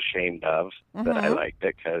 and I was ashamed of that I liked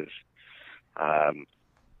it, because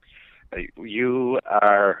you're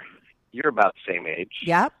about the same age.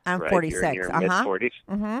 Yep, I'm right? 46. You're in your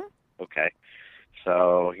mid-40s? Okay.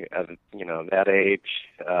 So, that age,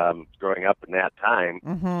 growing up in that time,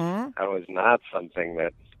 I was not something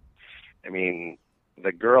that, I mean,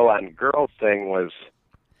 the girl-on-girl thing was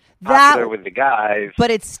popular with the guys.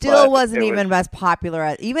 But it still wasn't even as popular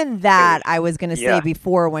as, even that, I was going to say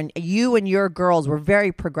before, when you and your girls were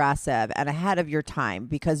very progressive and ahead of your time,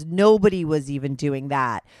 because nobody was even doing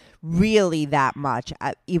that really that much,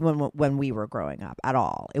 even when we were growing up at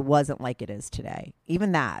all. It wasn't like it is today.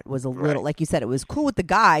 Even that was a little, like you said, it was cool with the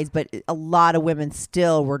guys, but a lot of women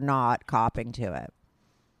still were not copping to it.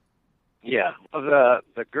 Yeah. Well,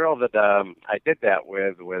 the girl that I did that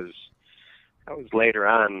with was later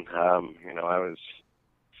on. I was,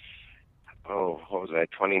 what was I,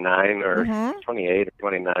 29 or 28 or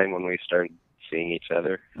 29 when we started seeing each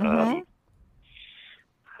other. And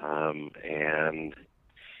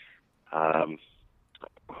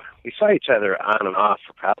we saw each other on and off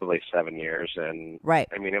for probably 7 years, and I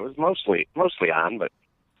mean, it was mostly on, but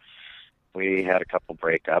we had a couple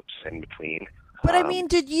breakups in between. But I mean,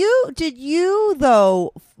 did you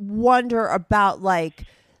though wonder about like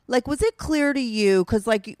was it clear to you? Because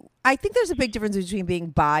I think there's a big difference between being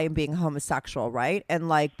bi and being homosexual, right? And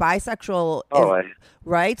bisexual,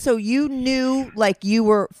 right? So you knew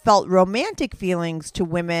you felt romantic feelings to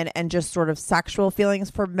women and just sort of sexual feelings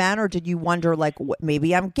for men, or did you wonder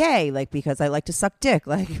maybe I'm gay, because I like to suck dick,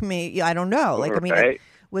 me? I don't know. I mean,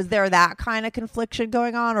 was there that kind of confliction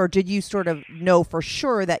going on, or did you sort of know for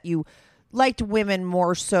sure that you liked women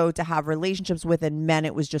more so to have relationships with, and men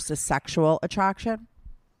it was just a sexual attraction?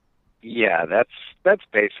 Yeah, that's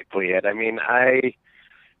basically it. I mean, I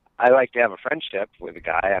like to have a friendship with a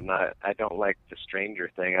guy. I don't like the stranger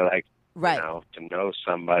thing. I like to know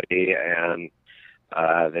somebody, and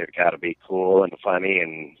they've got to be cool and funny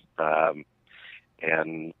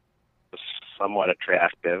and somewhat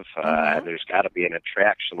attractive. There's got to be an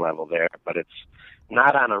attraction level there, but it's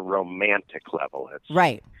not on a romantic level. It's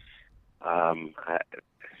right. I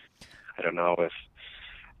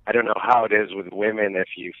don't know how it is with women. If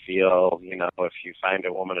you feel, if you find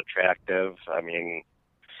a woman attractive, I mean,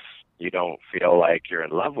 you don't feel like you're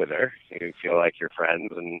in love with her. You feel like you're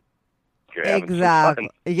friends and you're having some fun.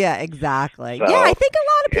 Yeah, exactly. So, yeah, I think a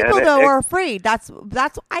lot of people though are afraid. That's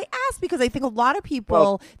I ask because I think a lot of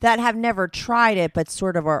people that have never tried it but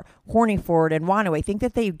sort of are horny for it and want to. I think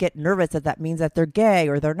that they get nervous that means that they're gay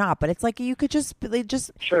or they're not. But it's you could they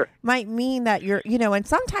just might mean that you're, and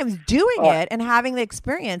sometimes doing it and having the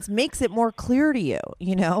experience makes it more clear to you,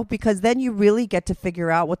 because then you really get to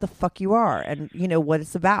figure out what the fuck you are and what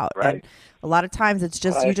it's about. Right. And a lot of times it's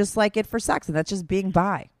just you just like it for sex, and that's just being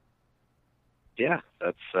bi. Yeah,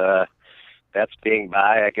 that's being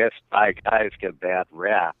bi. I guess bi guys get a bad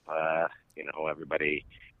rap. Everybody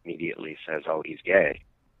immediately says, "Oh, he's gay."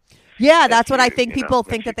 Yeah, that's what I think you know, people if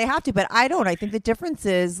think you- that they have to, but I don't. I think the difference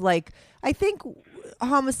is like I think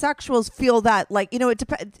homosexuals feel that like, you know, it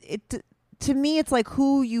depends. To me, it's like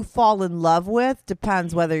who you fall in love with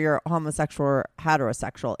depends whether you're homosexual or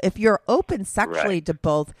heterosexual. If you're open sexually Right. to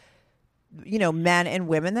both, you know, men and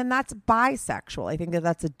women, then that's bisexual. I think that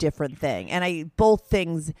that's a different thing, and both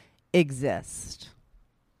things exist.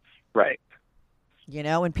 Right. You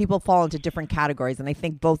know, and people fall into different categories. And I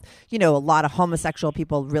think both, you know, a lot of homosexual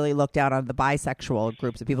people really look down on the bisexual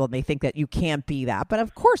groups of people and they think that you can't be that. But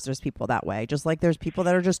of course there's people that way, just like there's people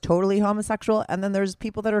that are just totally homosexual. And then there's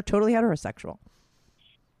people that are totally heterosexual.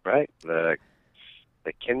 Right. The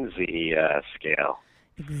Kinsey scale.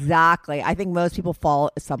 Exactly. I think most people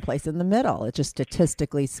fall someplace in the middle. It's just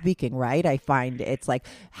statistically speaking, right? I find it's like,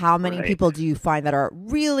 how many Right. people do you find that are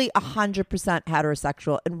really 100%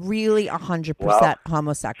 heterosexual and really 100% Well,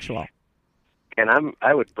 homosexual? And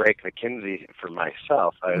I would break the Kinsey for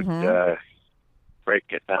myself. I would break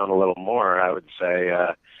it down a little more. I would say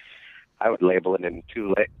I would label it in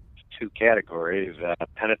two categories: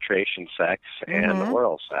 penetration sex and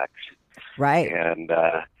oral sex. Right. And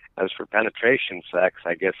as for penetration sex,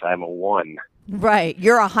 I guess I'm a 1. Right.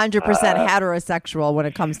 You're 100% heterosexual when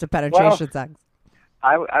it comes to penetration sex.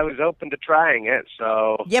 I was open to trying it,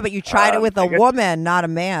 so Yeah, but you tried it with a I guess- woman, not a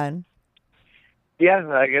man. Yeah,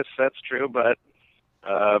 I guess that's true, but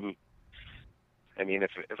I mean,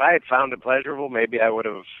 if I had found it pleasurable, maybe I would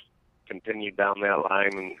have continued down that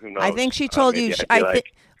line, and who knows? I think she told you. maybe I'd be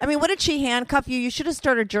like, I mean, what did she handcuff you? You should have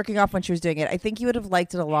started jerking off when she was doing it. I think you would have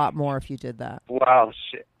liked it a lot more if you did that. well,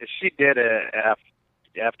 she did it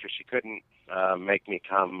after she couldn't make me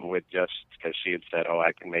come with just because she had said, "Oh,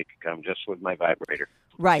 I can make you come just with my vibrator."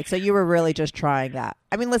 Right. So you were really just trying that.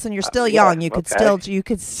 I mean, listen, you're still yeah, young. You could okay.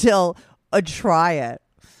 still try it.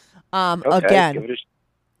 Okay, Again, give it a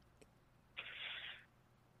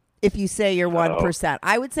if you say you're So- 1%,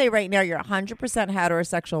 I would say right now you're 100%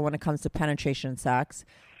 heterosexual when it comes to penetration sex.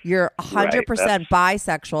 You're 100%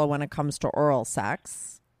 bisexual when it comes to oral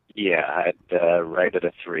sex. Yeah, I'd rate it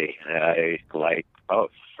a 3. I like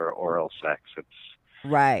both for oral sex.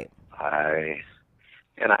 Right. I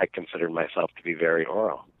consider myself to be very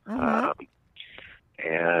oral, and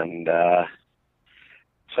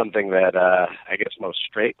something that I guess most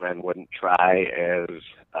straight men wouldn't try is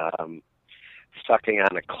sucking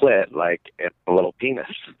on a clit like it's a little penis.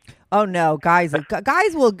 Oh no, guys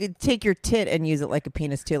will take your tit and use it like a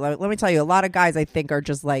penis too. Let me tell you, a lot of guys I think are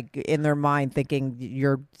just like in their mind thinking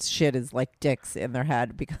your shit is like dicks in their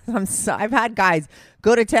head, because I've had guys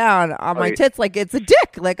go to town on my tits like it's a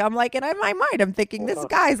dick. Like I'm like, and in my mind I'm thinking this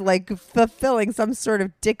guy's like fulfilling some sort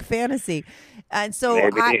of dick fantasy. And so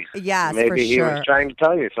Maybe for he sure. was trying to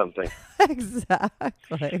tell you something. Exactly.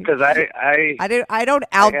 Because I don't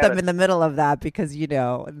out had them a- in the middle of that because, you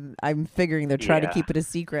know, I'm figuring they're trying to Yeah. keep it a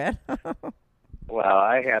secret. Well,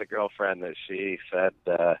 I had a girlfriend that she said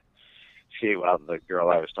the girl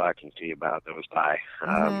I was talking to you about that was bi.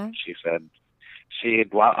 She said she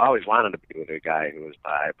had always wanted to be with a guy who was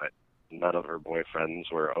bi, but none of her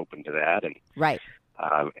boyfriends were open to that, and Right.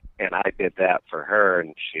 and I did that for her,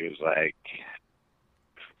 and she was like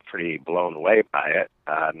pretty blown away by it.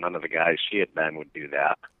 None of the guys she had been would do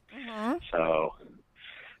that. So,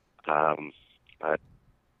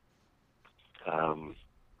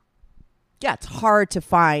 Yeah, it's hard to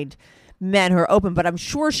find men who are open, but I'm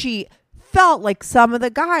sure she felt like some of the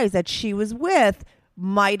guys that she was with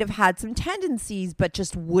might have had some tendencies, but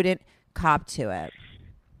just wouldn't cop to it.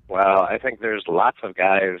 well, I think there's lots of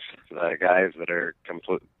guys that are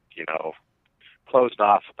closed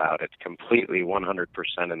off about it, completely 100%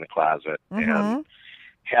 in the closet, and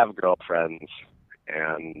have girlfriends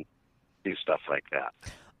and do stuff like that.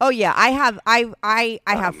 Oh yeah, I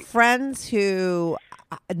have friends who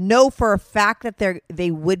know for a fact that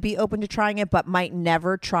they would be open to trying it, but might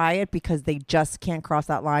never try it because they just can't cross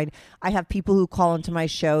that line. I have people who call into my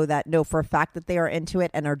show that know for a fact that they are into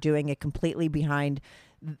it and are doing it completely behind,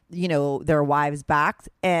 you know, their wives' backs,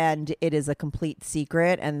 and it is a complete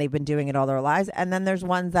secret, and they've been doing it all their lives. And then there's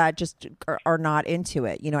ones that just are not into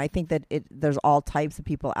it. You know, I think that there's all types of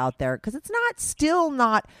people out there because it's still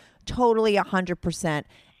not totally 100%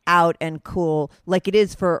 out and cool like it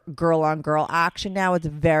is for girl on girl action now. It's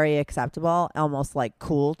very acceptable, almost like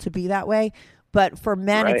cool to be that way. But for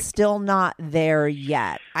men, Right. it's still not there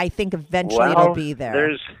yet. I think eventually it'll be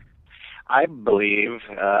there. I believe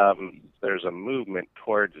there's a movement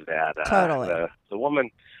towards that. Totally. The woman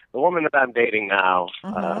that I'm dating now,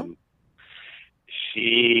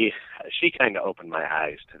 she kind of opened my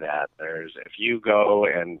eyes to that. If you go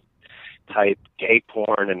and type gay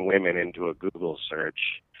porn and women into a Google search,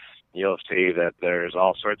 you'll see that there's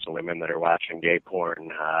all sorts of women that are watching gay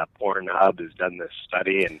porn. Pornhub has done this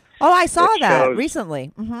study, and I saw that shows,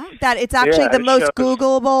 recently. That it's actually the most shows,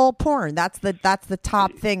 Googleable porn. That's the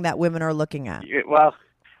top thing that women are looking at.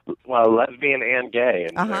 Well, lesbian and gay,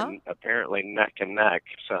 and they're apparently neck and neck.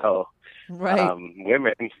 So, right,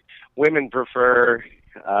 women prefer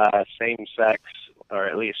same sex, or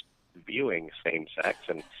at least viewing same sex,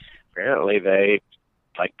 and apparently they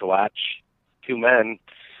like to watch two men.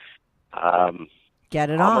 Get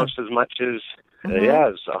it almost on as much as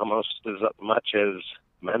almost as much as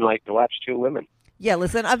men like to watch two women. Yeah,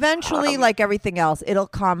 listen, eventually, like everything else, it'll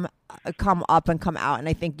come up and come out. And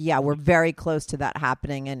I think, we're very close to that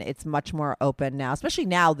happening. And it's much more open now, especially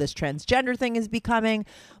now this transgender thing is becoming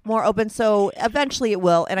more open. So eventually it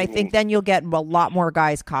will. And I think then you'll get a lot more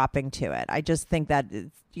guys copping to it. I just think that,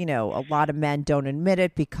 a lot of men don't admit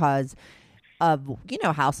it because of,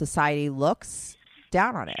 how society looks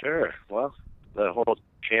down on it. Sure. Well, the whole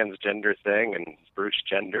transgender thing and Bruce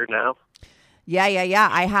Gender now. Yeah.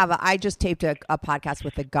 I just taped a podcast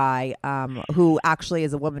with a guy who actually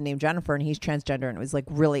is a woman named Jennifer, and he's transgender, and it was like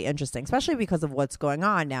really interesting, especially because of what's going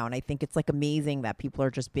on now. And I think it's like amazing that people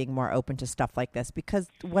are just being more open to stuff like this because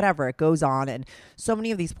whatever, it goes on, and so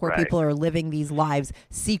many of these poor people are living these lives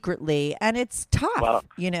secretly, and it's tough, Well,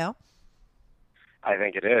 I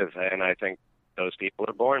think it is, and I think those people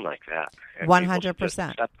are born like that.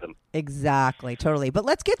 100%. Accept them. Exactly, totally. But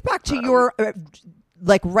let's get back to your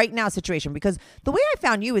like right now situation, because the way I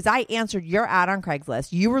found you is I answered your ad on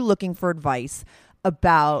Craigslist. You were looking for advice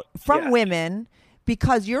from women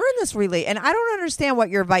because you're in this and I don't understand what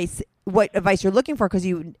advice you're looking for because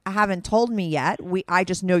you haven't told me yet. I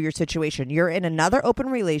just know your situation. You're in another open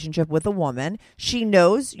relationship with a woman. She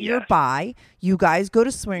knows you're bi. You guys go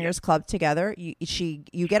to swingers club together. You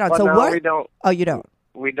get on. Well, so no, what? We don't. Oh, you don't.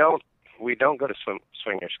 We don't go to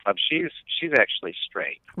swingers club. She's actually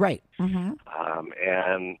straight. Right. Mm-hmm.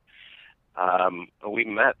 And we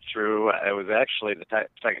met through. It was actually the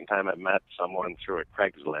second time I met someone through a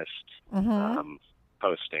Craigslist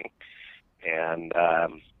posting. And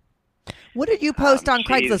what did you post on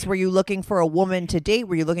Craigslist? Were you looking for a woman to date?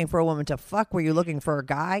 Were you looking for a woman to fuck? Were you looking for a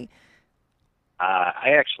guy?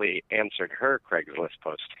 I actually answered her Craigslist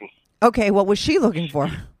posting. Okay, what was she looking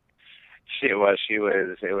for? It was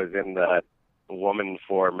in the woman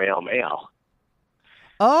for male.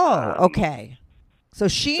 Oh, okay. So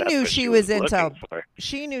she knew she was into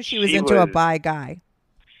a bi guy.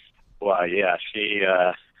 Well, yeah, she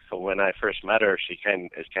when I first met her, it kind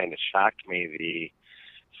of shocked me the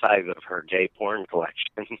size of her gay porn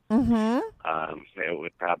collection. Mm-hmm. It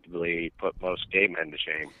would probably put most gay men to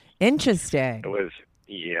shame. Interesting. It was,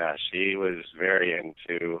 she was very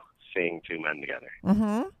into seeing two men together.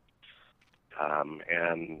 Mm-hmm.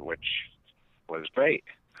 And which was great.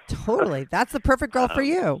 Totally. That's the perfect girl for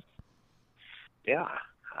you. Yeah.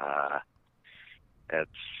 I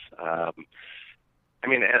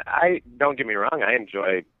don't get me wrong, I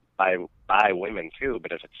enjoy bi women too,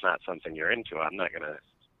 but if it's not something you're into, I'm not going to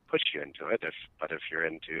push you into it. But if you're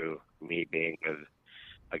into me being with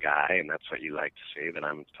a guy and that's what you like to see, then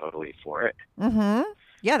I'm totally for it. Mm-hmm.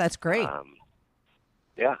 Yeah, that's great.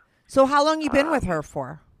 Yeah. So how long you been with her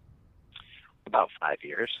for? About 5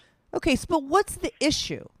 years. Okay, but what's the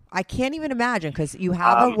issue? I can't even imagine because you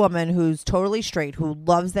have a woman who's totally straight who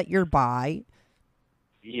loves that you're bi.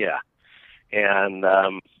 Yeah. And,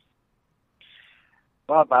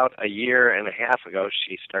 about a year and a half ago,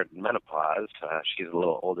 she started menopause. She's a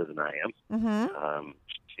little older than I am. Mm-hmm.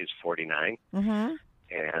 She's 49. Mm-hmm.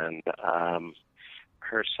 And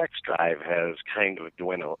her sex drive has kind of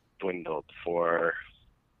dwindled for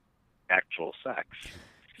actual sex.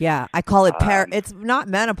 Yeah, I call it it's not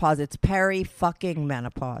menopause, it's peri-fucking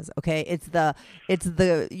menopause. Okay? It's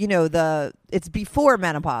before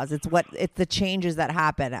menopause. It's the changes that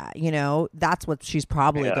happen, that's what she's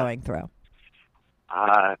probably going through.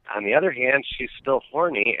 On the other hand, she's still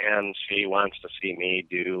horny and she wants to see me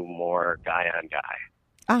do more guy on guy.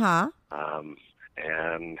 Uh-huh.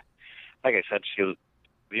 And like I said,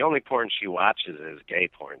 the only porn she watches is gay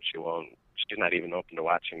porn. She's not even open to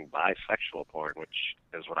watching bisexual porn, which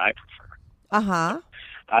is what I prefer. Uh-huh.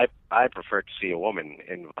 I prefer to see a woman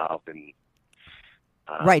involved in...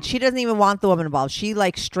 right. She doesn't even want the woman involved. She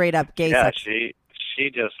likes straight up gay sex. Yeah, she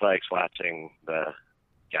just likes watching the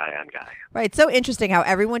guy on guy. Right. It's so interesting how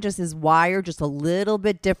everyone just is wired just a little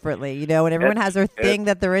bit differently, and everyone has their thing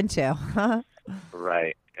that they're into.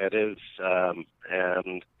 Right. It is.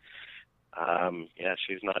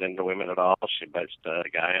 She's not into women at all. But the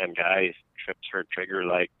guy on guy trips her trigger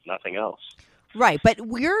like nothing else. Right, but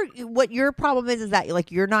what your problem is that like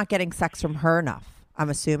you're not getting sex from her enough. I'm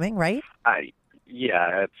assuming, right?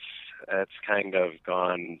 Yeah, it's kind of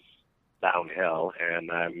gone downhill,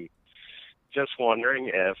 and I'm just wondering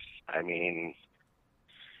if, I'm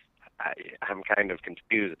kind of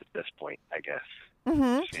confused at this point, I guess.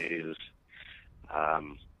 Mm-hmm. She's,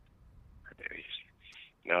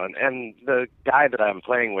 and the guy that I'm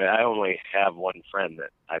playing with, I only have one friend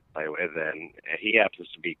that I play with, and he happens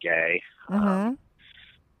to be gay. Mm-hmm.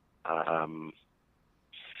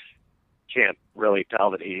 Can't really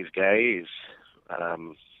tell that he's gay. He's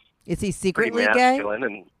Is he pretty secretly gay? masculine,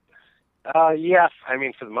 and yeah,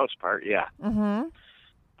 for the most part, yeah. Mm-hmm.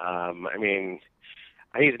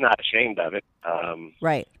 He's not ashamed of it.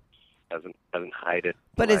 Right. Doesn't hide it.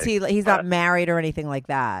 But is he? He's not married or anything like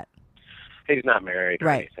that. He's not married or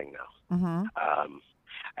Right. anything, no. Mm-hmm.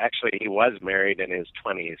 Actually, he was married in his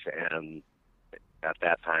 20s, and at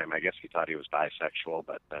that time, I guess he thought he was bisexual,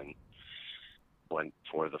 but then went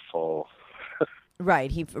for the full.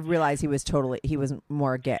 Right. He realized he was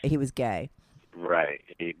more gay. He was gay. Right.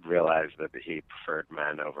 He realized that he preferred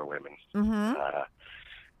men over women. Mm-hmm.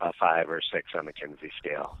 A 5 or 6 on the Kinsey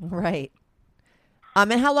scale. Right.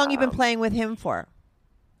 And how long you been playing with him for?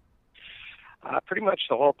 Pretty much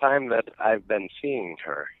the whole time that I've been seeing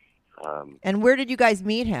her. And where did you guys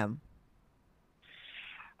meet him?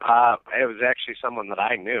 It was actually someone that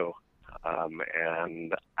I knew,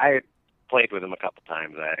 and I played with him a couple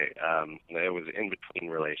times. It was in between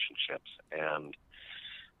relationships, and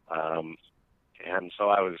so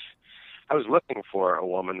I was looking for a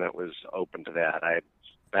woman that was open to that. I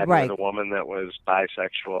met Right. with a woman that was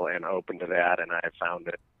bisexual and open to that, and I found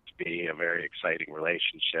it to be a very exciting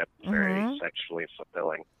relationship, very sexually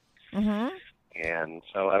fulfilling. Mm-hmm. And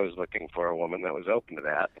so I was looking for a woman that was open to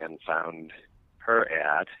that, and found her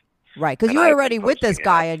ad. Right, because And you were I've already been with this posting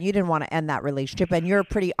guy, ads. and you didn't want to end that relationship, and you're a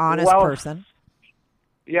pretty honest Well, person.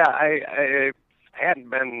 Yeah, I hadn't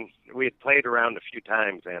been. We had played around a few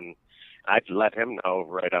times, and I'd let him know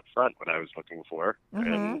right up front what I was looking for,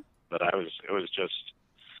 and but it was just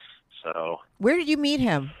so. Where did you meet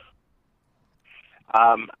him?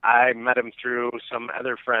 I met him through some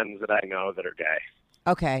other friends that I know that are gay.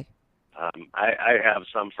 Okay. I have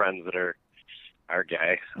some friends that are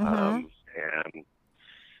gay,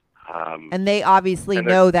 And they obviously and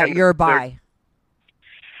know that and you're bi.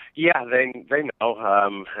 yeah, they know.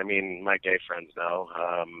 My gay friends know,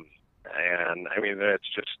 and it's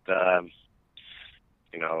just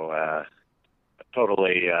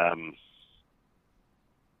totally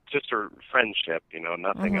just a friendship.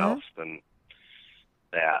 Nothing else than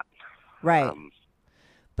that. Right.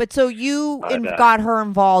 But so you But, got her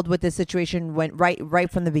involved with this situation went right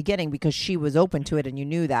from the beginning because she was open to it and you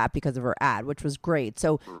knew that because of her ad, which was great.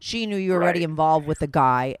 So she knew you were already Right. involved with the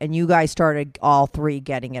guy and you guys started all three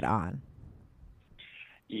getting it on.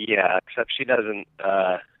 Yeah, except she doesn't.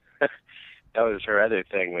 That was her other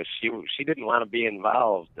thing, was she didn't want to be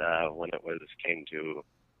involved when it came to.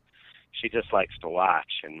 She just likes to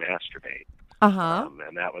watch and masturbate.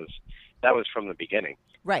 And that was from the beginning.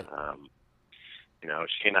 Right.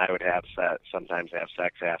 She and I would sometimes have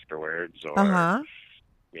sex afterwards, or the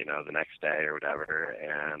next day or whatever,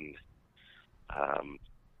 and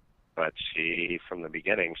but she, from the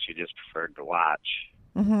beginning, she just preferred to watch.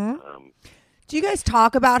 Do you guys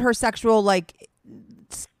talk about her sexual, like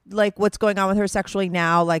what's going on with her sexually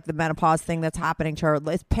now, like the menopause thing that's happening to her?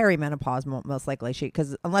 It's perimenopause, most likely.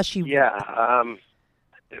 Unless she. Yeah.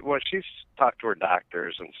 Well, she's talked to her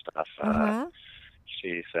doctors and stuff.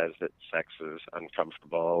 She says that sex is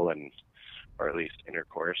uncomfortable, or at least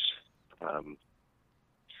intercourse,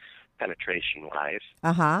 penetration-wise.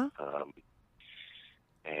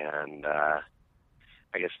 And I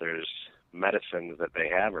guess there's medicines that they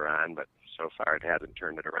have her on, but so far it hasn't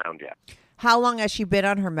turned it around yet. How long has she been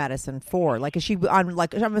on her medicine for? Like, is she on,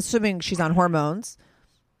 I'm assuming she's on hormones?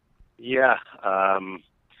 Yeah. I'm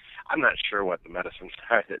not sure what the medicines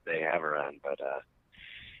are that they have her on, but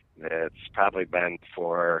it's probably been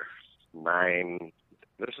for 9.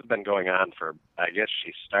 This has been going on for, I guess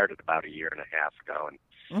she started about 1.5 years ago,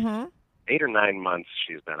 and 8 or 9 months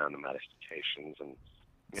she's been on the medications, and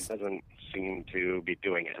it doesn't seem to be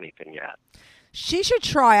doing anything yet. She should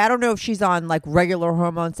try. I don't know if she's on like regular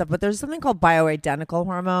hormone stuff, but there's something called bioidentical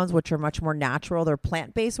hormones, which are much more natural. They're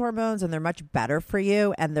plant-based hormones, and they're much better for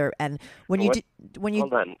you. And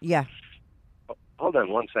Hold on. Yeah. Hold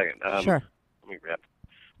on 1 second. Sure. Let me grab.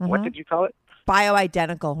 What did you call it?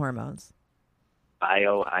 Bioidentical hormones.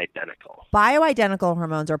 Bioidentical. Bioidentical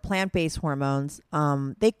hormones are plant-based hormones.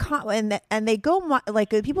 They go like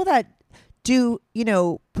people that do,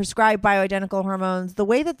 prescribe bioidentical hormones. The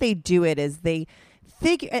way that they do it is they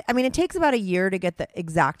it takes about a year to get the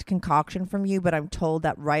exact concoction from you, but I'm told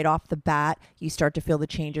that right off the bat, you start to feel the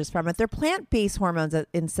changes from it. They're plant-based hormones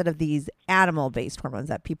instead of these animal-based hormones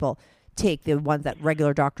that people take, the ones that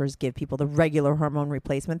regular doctors give people, the regular hormone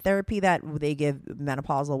replacement therapy that they give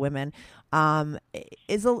menopausal women.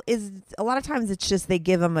 Is a lot of times it's just they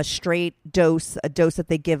give them a straight dose, a dose that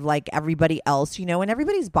they give like everybody else, and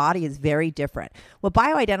everybody's body is very different. What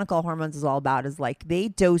bioidentical hormones is all about is like they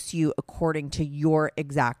dose you according to your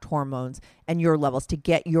exact hormones and your levels to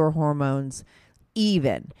get your hormones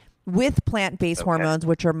even with plant-based hormones,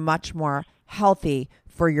 which are much more healthy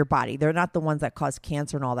for your body. They're not the ones that cause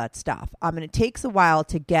cancer and all that stuff. And it takes a while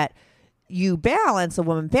to get you balance, a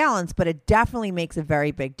woman balance, but it definitely makes a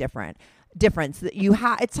very big difference that you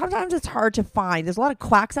have. Sometimes it's hard to find. There's a lot of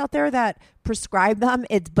quacks out there that prescribe them.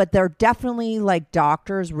 But they're definitely like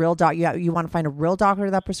doctors, real you want to find a real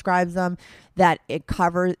doctor that prescribes them, that it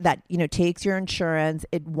covers, that, takes your insurance.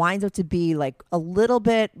 It winds up to be like a little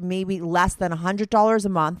bit, maybe less than $100 a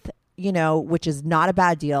month, which is not a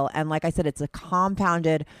bad deal. And like I said, it's a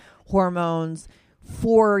compounded hormones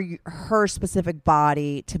for her specific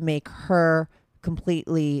body to make her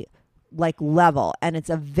completely like level. And it's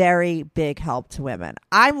a very big help to women.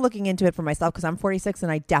 I'm looking into it for myself because I'm 46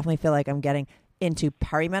 and I definitely feel like I'm getting into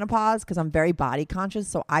perimenopause because I'm very body conscious.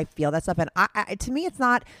 So I feel that stuff. And to me, it's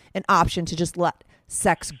not an option to just let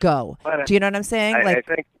sex go. Do you know what I'm saying? I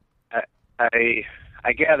think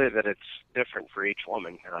I gather that it's different for each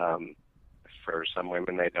woman. For some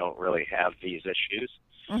women, they don't really have these issues.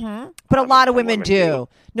 Mm-hmm. But a lot of women do.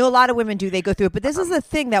 No, a lot of women do. They go through it. But this is the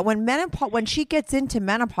thing that when she gets into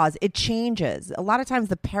menopause, it changes. A lot of times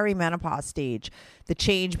the perimenopause stage, the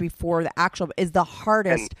change before the actual, is the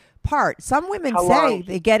hardest part. Some women say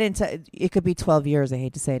they get into, it could be 12 years. I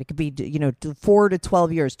hate to say it. It could be, 4 to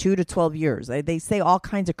 12 years, 2 to 12 years. They say all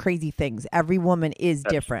kinds of crazy things. Every woman is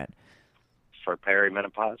different. For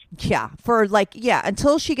perimenopause? Yeah,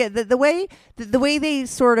 until she the way they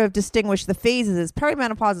sort of distinguish the phases is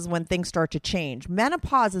perimenopause is when things start to change.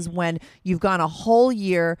 Menopause is when you've gone a whole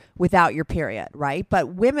year without your period, right? But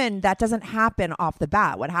women, that doesn't happen off the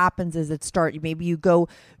bat. What happens is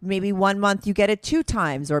maybe 1 month you get it 2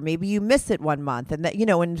 times, or maybe you miss it 1 month, and that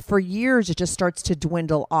and for years it just starts to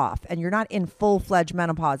dwindle off, and you're not in full-fledged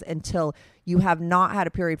menopause until you have not had a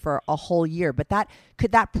period for a whole year. But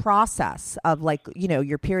that process of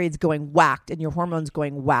your periods going whacked and your hormones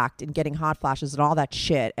going whacked and getting hot flashes and all that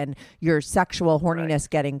shit and your sexual horniness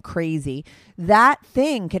getting crazy, that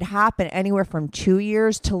thing could happen anywhere from 2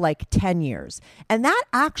 years to like 10 years. And that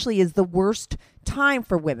actually is the worst time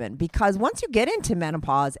for women, because once you get into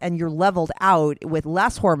menopause and you're leveled out with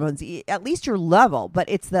less hormones, at least you're level. But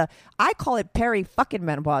I call it fucking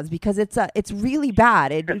menopause because it's really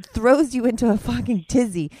bad. It throws you into a fucking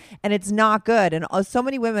tizzy and it's not good. And so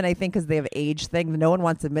many women, I think, because they have age thing, no one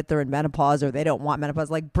wants to admit they're in menopause or they don't want menopause.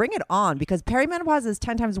 Like, bring it on, because perimenopause is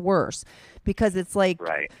 10 times worse, because it's like,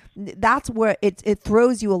 that's where it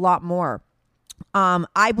throws you a lot more.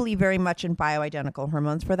 I believe very much in bioidentical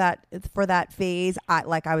hormones for that phase.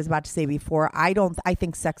 Like I was about to say before, I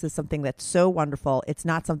think sex is something that's so wonderful. It's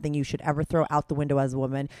not something you should ever throw out the window as a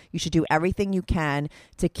woman. You should do everything you can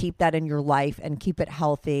to keep that in your life and keep it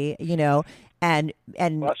healthy, and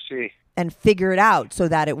figure it out so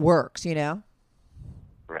that it works,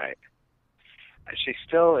 Right. She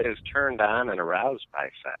still is turned on and aroused by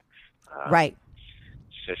sex. Right.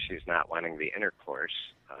 So she's not wanting the intercourse.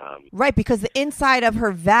 Right, because the inside of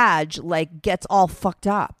her vag gets all fucked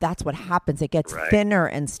up. That's what happens. It gets thinner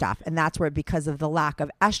and stuff, and that's where, because of the lack of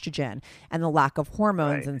estrogen and the lack of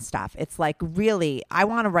hormones and stuff. It's like, really, I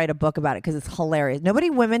want to write a book about it because it's hilarious.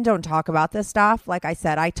 Women don't talk about this stuff. Like I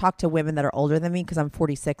said, I talk to women that are older than me because I'm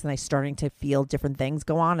 46 and I'm starting to feel different things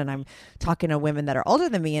go on, and I'm talking to women that are older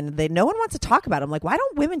than me, and no one wants to talk about it. I'm like, why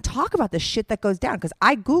don't women talk about the shit that goes down? Because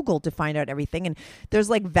I Googled to find out everything, and there's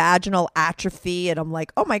vaginal atrophy, and I'm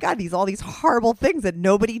like, oh my God, all these horrible things that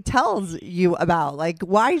nobody tells you about. Like,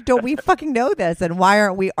 why don't we fucking know this? And why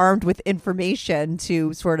aren't we armed with information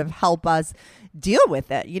to sort of help us deal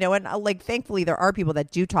with it? And thankfully there are people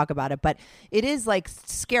that do talk about it, but it is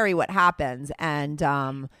scary what happens. And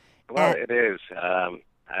it is.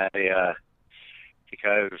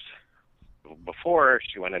 Because before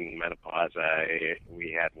she went into menopause,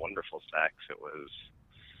 we had wonderful sex. It was,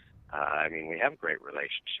 we have a great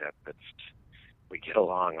relationship. We get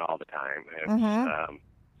along all the time. It's,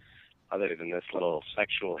 other than this little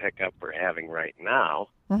sexual hiccup we're having right now,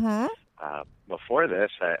 before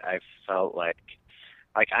this, I felt like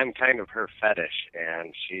I'm kind of her fetish,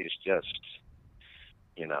 and she's just,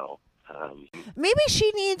 Maybe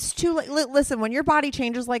she needs to listen when your body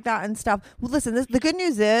changes like that and stuff. Well, listen, the good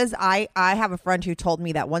news is I have a friend who told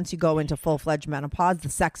me that once you go into full-fledged menopause, the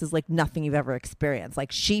sex is like nothing you've ever experienced.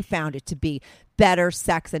 Like she found it to be better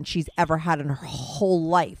sex than she's ever had in her whole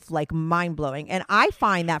life, like mind-blowing. And I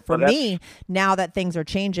find that for me, now that things are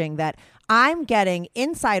changing, that I'm getting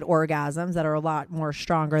inside orgasms that are a lot more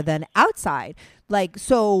stronger than outside. Like,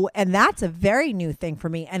 so, and that's a very new thing for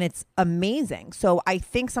me, and it's amazing. So I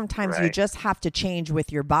think sometimes you just have to change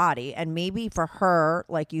with your body. And maybe for her,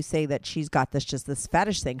 like you say that she's got this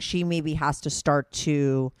fetish thing, she maybe has to start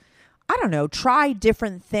to, I don't know, try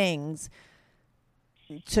different things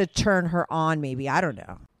to turn her on, maybe. I don't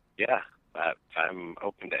know. Yeah, I'm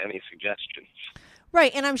open to any suggestions.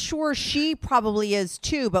 Right, and I'm sure she probably is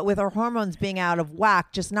too, but with her hormones being out of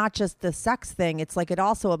whack, not just the sex thing, it's like it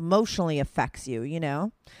also emotionally affects you, you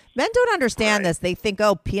know? Men don't understand this. They think,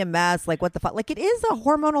 oh, PMS, like what the fuck? Like it is a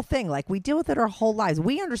hormonal thing. Like we deal with it our whole lives.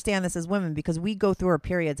 We understand this as women because we go through our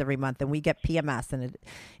periods every month and we get PMS and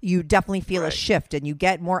you definitely feel a shift and you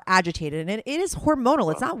get more agitated. And it is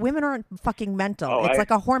hormonal. It's not women aren't fucking mental. It's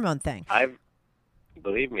like a hormone thing.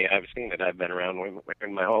 Believe me, I've seen it. I've been around women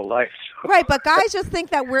my whole life. Right, but guys just think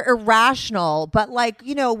that we're irrational. But, like,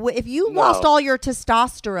 you know, if you lost all your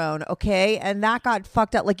testosterone, okay, and that got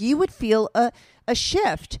fucked up, like, you would feel a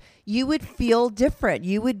shift. You would feel different.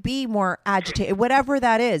 You would be more agitated, whatever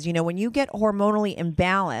that is. You know, when you get hormonally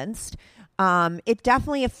imbalanced, it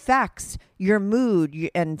definitely affects your mood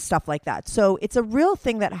and stuff like that. So it's a real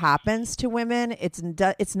thing that happens to women.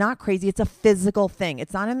 It's not crazy. It's a physical thing.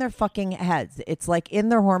 It's not in their fucking heads. It's like in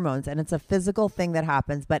their hormones, and it's a physical thing that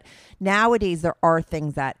happens. But nowadays there are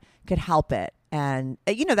things that could help it, and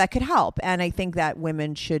you know that could help. And I think that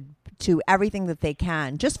women should do everything that they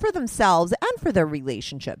can just for themselves and for their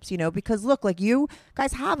relationships, you know, because look, like you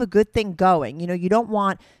guys have a good thing going. You know, you don't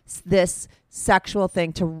want this sexual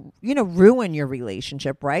thing to, you know, ruin your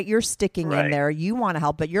relationship, right? You're sticking in there. You want to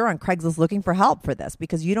help, but you're on Craigslist looking for help for this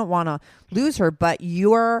because you don't want to lose her, but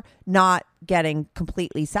you're not getting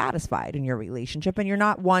completely satisfied in your relationship and you're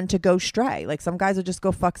not one to go stray. Like some guys will just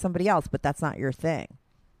go fuck somebody else, but that's not your thing.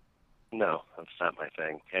 No, that's not my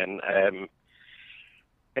thing. And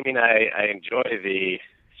I mean, I enjoy the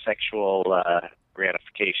sexual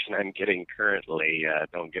gratification I'm getting currently.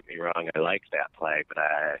 Don't get me wrong, I like that play, but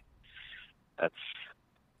that's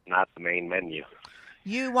not the main menu.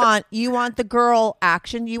 You want the girl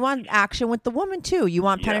action. You want action with the woman too. You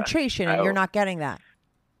want penetration, and you're not getting that.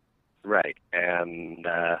 Right, and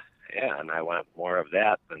and I want more of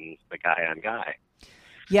that than the guy on guy.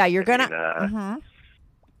 Yeah, you're gonna.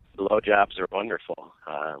 Blowjobs are wonderful.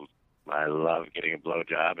 I love getting a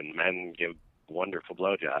blowjob, and men give wonderful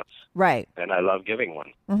blowjobs. Right. And I love giving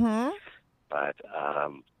one. Mm-hmm. But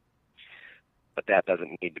that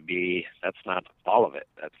doesn't need to be. That's not all of it.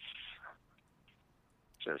 That's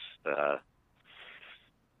just.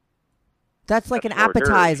 That's like an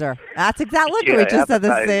appetizer. That's exactly. Look, we just said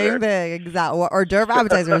the same thing. Exactly. Hors d'oeuvre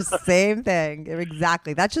appetizer, same thing.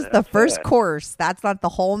 Exactly. That's just the first course. That's not the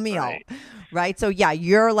whole meal. Right. So, yeah,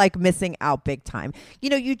 you're like missing out big time. You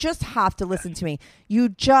know, you just have to listen to me. You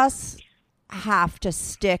just have to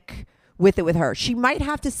stick with it with her. She might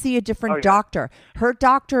have to see a different doctor. Her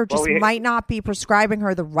doctor just might not be prescribing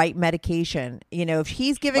her the right medication. You know, if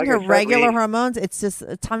he's giving her regular hormones, it's just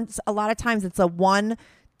a lot of times it's a one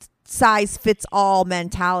size fits all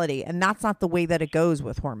mentality, and that's not the way that it goes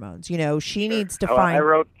with hormones. You know, she needs to find. I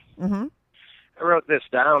wrote this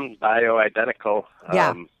down: bioidentical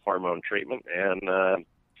hormone treatment, and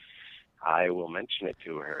I will mention it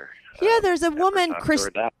to her. Yeah, there's a woman,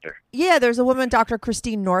 there's a woman, Dr.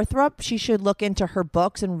 Christine Northrup. She should look into her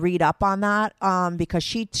books and read up on that, because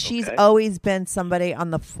she's always been somebody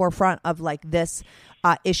on the forefront of like this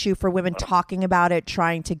issue for women, talking about it,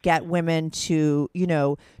 trying to get women to, you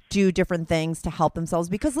know, do different things to help themselves.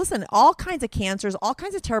 Because listen, all kinds of cancers, all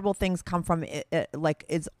kinds of terrible things come from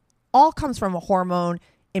all comes from a hormone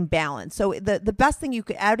imbalance. So the best thing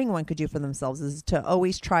anyone could do for themselves is to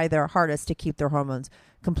always try their hardest to keep their hormones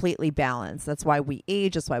completely balanced. That's why we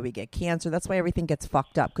age. That's why we get cancer. That's why everything gets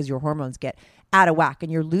fucked up, because your hormones get out of whack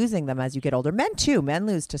and you're losing them as you get older. Men too. Men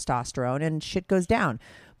lose testosterone and shit goes down.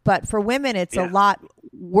 But for women, it's a lot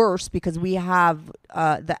worse because we have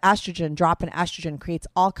the estrogen, drop in estrogen creates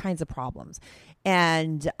all kinds of problems.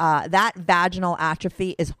 And that vaginal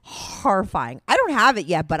atrophy is horrifying. I don't have it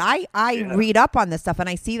yet, but I read up on this stuff and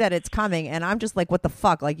I see that it's coming, and I'm just like, what the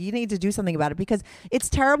fuck? Like, you need to do something about it, because it's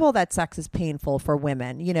terrible that sex is painful for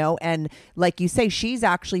women, you know. And like you say, she's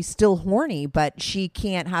actually still horny, but she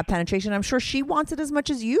can't have penetration. I'm sure she wants it as much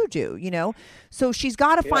as you do, you know. So she's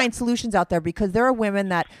got to find solutions out there, because there are women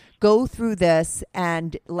that go through this,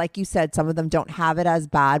 and like you said, some of them don't have it as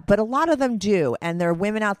bad, but a lot of them do. And there are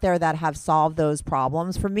women out there that have solved those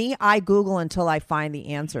problems. For me, I Google until I find the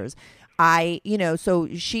answers. So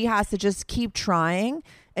she has to just keep trying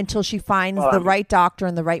until she finds the right doctor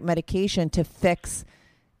and the right medication to fix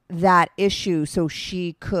that issue, so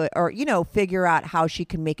she could, or, you know, figure out how she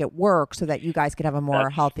can make it work so that you guys could have a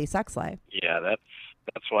more healthy sex life. Yeah,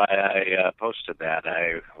 that's why I posted that.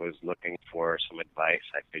 I was looking for some advice.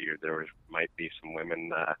 I figured might be some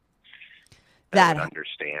women that would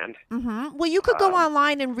understand. Mm-hmm. Well, you could go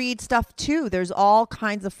online and read stuff too. There's all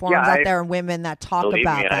kinds of forums out there and women that talk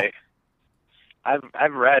about that.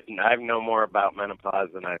 I've read, and I know more about menopause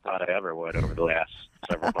than I thought I ever would over the last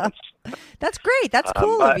several months. That's great. That's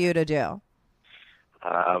cool of you to do.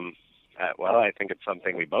 Well, I think it's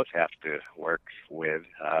something we both have to work with.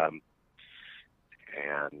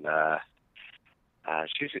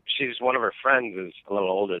 She's one of her friends is a little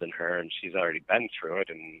older than her, and she's already been through it,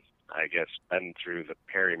 and I guess been through the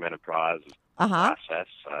perimenopause process.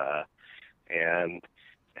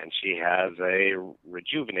 And she has a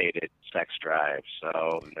rejuvenated sex drive.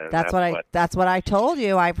 So that's what I told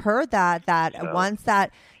you. I've heard that once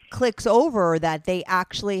that clicks over, that they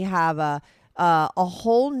actually have a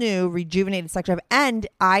whole new rejuvenated sex drive, and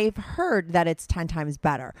I've heard that it's 10 times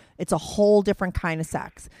better. It's a whole different kind of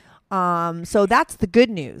sex. So that's the good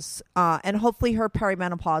news. And hopefully her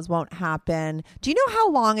perimenopause won't happen. Do you know how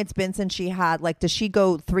long it's been since she had, like, does she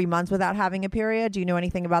go 3 months without having a period? Do you know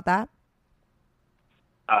anything about that?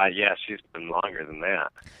 Yeah, she's been longer than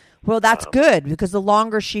that. Well, that's good, because the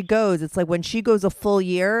longer she goes, it's like when she goes a full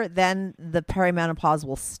year, then the perimenopause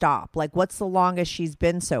will stop. Like, what's the longest she's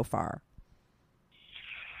been so far?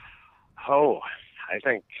 Oh, I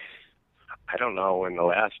don't know when the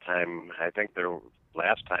last time, I think the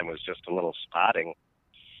last time was just a little spotting.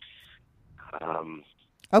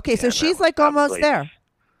 Okay, so she's like almost there.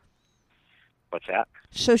 What's that?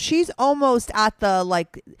 So she's almost at the,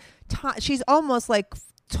 she's almost like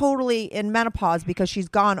totally in menopause, because she's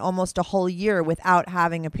gone almost a whole year without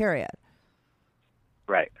having a period.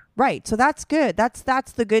 Right. So that's good. That's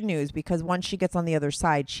the good news, because once she gets on the other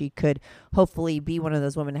side, she could hopefully be one of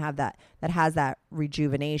those women that has that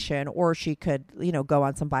rejuvenation, or she could, you know, go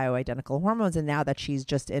on some bioidentical hormones. And now that she's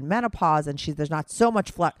just in menopause and there's not so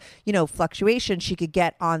much fluctuation, she could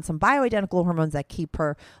get on some bioidentical hormones that keep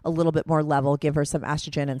her a little bit more level, give her some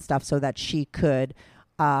estrogen and stuff, so that she could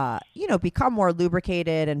become more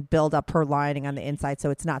lubricated and build up her lining on the inside,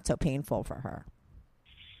 so it's not so painful for her.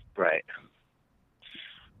 Right.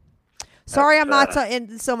 Sorry, I'm not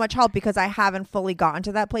in so much help, because I haven't fully gotten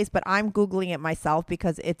to that place, but I'm Googling it myself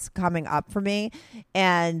because it's coming up for me.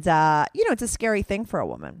 And, it's a scary thing for a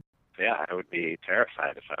woman. Yeah, I would be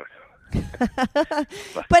terrified if I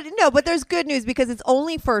But there's good news, because it's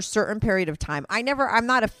only for a certain period of time. I'm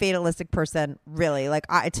not a fatalistic person, really. Like,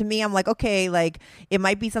 to me, I'm like, okay, like, it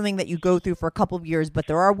might be something that you go through for a couple of years, but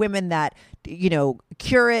there are women that,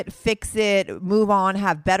 cure it, fix it, move on,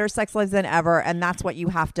 have better sex lives than ever. And that's what you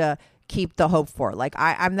have to keep the hope for. Like,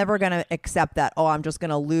 I'm never going to accept that, I'm just going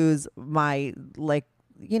to lose my,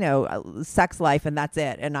 sex life and that's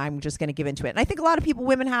it, and I'm just going to give into it. And I think a lot of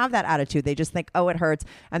women have that attitude. They just think, it hurts,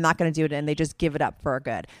 I'm not going to do it, and they just give it up for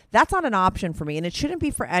good. That's not an option for me, and it shouldn't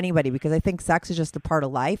be for anybody, because I think sex is just a part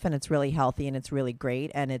of life, and it's really healthy, and it's really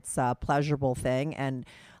great, and it's a pleasurable thing. And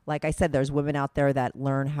like I said, there's women out there that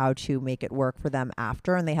learn how to make it work for them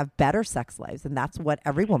after, and they have better sex lives, and that's what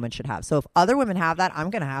every woman should have. So if other women have that,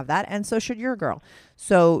 I'm going to have that, and so should your girl.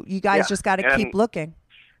 So you guys just got to keep looking.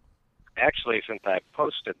 Actually, since I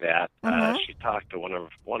posted that, she talked to one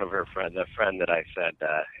of her friends, a friend that I said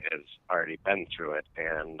has already been through it,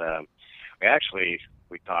 and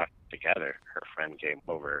we talked together. Her friend came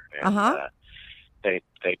over, and they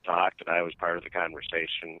talked, and I was part of the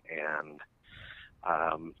conversation, and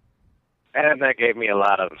that gave me a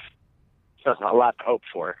lot to hope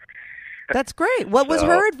for. That's great. What was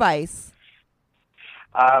her advice?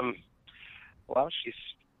 Well, she's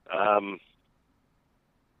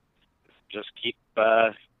just keep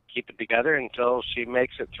it together until she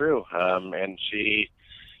makes it through. And she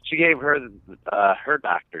gave her her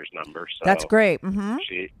doctor's number. So that's great. Mm-hmm.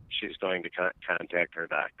 She's going to contact her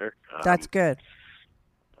doctor. That's good.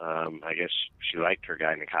 I guess she liked her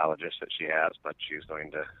gynecologist that she has, but she's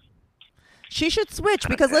going to She should switch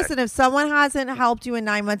because listen, if someone hasn't helped you in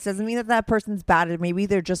 9 months, doesn't mean that that person's bad. Maybe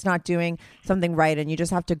they're just not doing something right, and you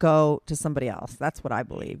just have to go to somebody else. That's what I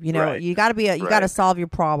believe. You know, Right. you got to you got to solve your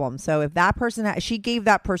problem. So if that person, she gave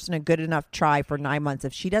that person a good enough try for 9 months.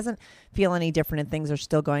 If she doesn't feel any different and things are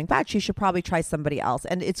still going bad, she should probably try somebody else.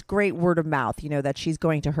 And it's great word of mouth, you know, that she's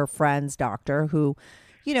going to her friend's doctor who,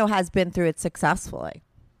 you know, has been through it successfully.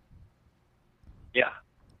 Yeah.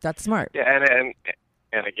 That's smart. Yeah,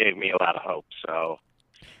 and it gave me a lot of hope. So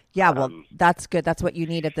yeah, well, that's good. That's what you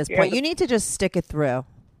need at this point. You need to just stick it through.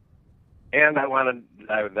 And that's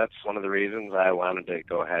one of the reasons I wanted to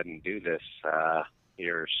go ahead and do this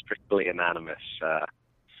your strictly anonymous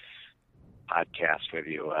podcast with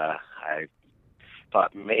you. I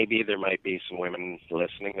thought maybe there might be some women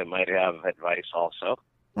listening that might have advice also.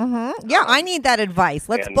 Mm-hmm. Yeah, I need that advice.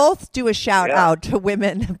 Let's both do a shout out to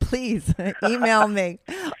women. Please email me.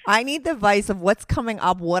 I need the advice of what's coming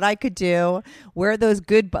up, what I could do, where those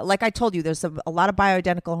good, but like I told you, there's a lot of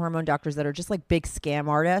bioidentical hormone doctors that are just like big scam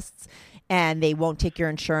artists, and they won't take your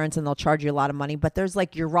insurance and they'll charge you a lot of money. But there's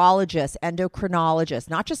like urologists, endocrinologists,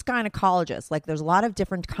 not just gynecologists. Like there's a lot of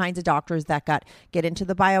different kinds of doctors that get into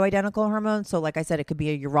the bioidentical hormones. So like I said, it could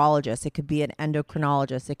be a urologist, it could be an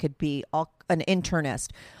endocrinologist, it could be an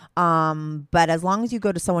internist. But as long as you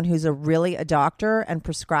go to someone who's a doctor and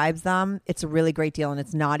prescribes them, it's a really great deal, and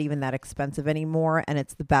it's not even that expensive anymore. And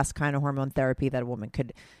it's the best kind of hormone therapy that a woman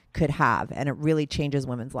could have, and it really changes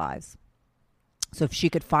women's lives. So if she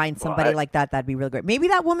could find somebody like that, that'd be really great. Maybe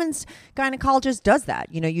that woman's gynecologist does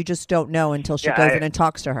that. You know, you just don't know until she goes in and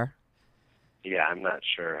talks to her. Yeah, I'm not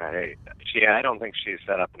sure. I don't think she's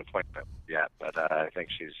set up an appointment yet, but I think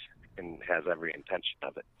has every intention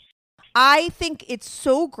of it. I think it's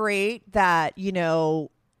so great that, you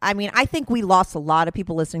know, I mean, I think we lost a lot of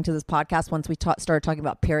people listening to this podcast once we started talking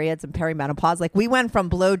about periods and perimenopause. Like we went from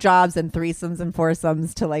blowjobs and threesomes and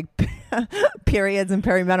foursomes to like periods and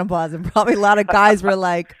perimenopause, and probably a lot of guys were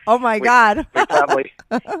like, "Oh my God!" We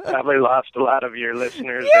probably lost a lot of your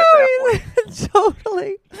listeners at that point.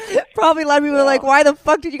 Totally. Probably a lot of people were like, "Why the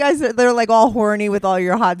fuck did you guys?" They're like all horny with all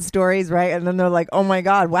your hot stories, right? And then they're like, "Oh my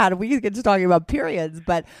God, how did we get to talking about periods?"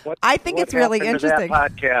 But I think it's really interesting.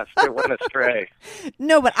 That podcast it went astray.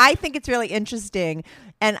 No, but I think it's really interesting,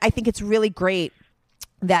 and I think it's really great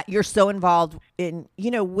that you're so involved in,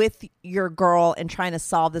 you know, with your girl and trying to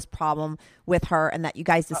solve this problem with her, and that you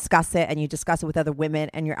guys discuss it and you discuss it with other women,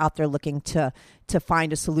 and you're out there looking to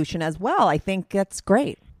find a solution as well. I think that's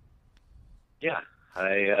great. Yeah,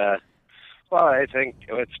 I think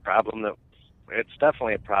it's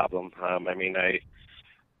definitely a problem. I mean, I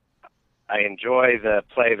enjoy the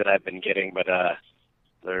play that I've been getting, but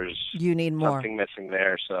you need more. Something missing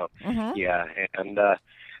there. So yeah, and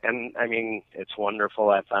I mean, it's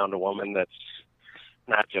wonderful. I found a woman that's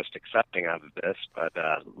not just accepting of this, but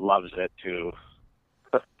loves it to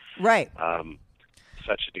right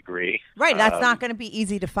such a degree. Right, that's not going to be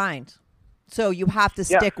easy to find. So you have to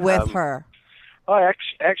stick with her. Oh,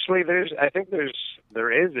 actually, there is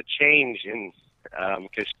a change in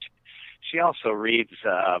because she also reads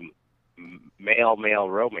male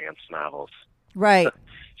romance novels. Right.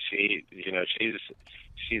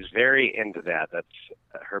 She's very into that. That's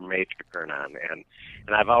her major turn on, and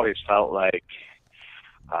I've always felt like,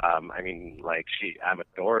 I'm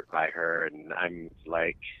adored by her, and I'm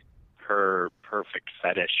like her perfect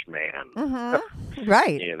fetish man. Mm-hmm.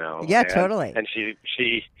 Right. You know. Yeah, totally. And she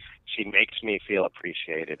makes me feel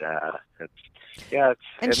appreciated.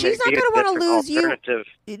 And she's not going to want to lose you.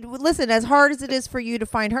 Listen, as hard as it is for you to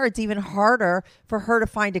find her, it's even harder for her to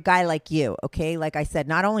find a guy like you. Okay, like I said,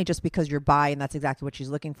 not only just because you're bi and that's exactly what she's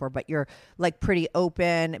looking for, but you're like pretty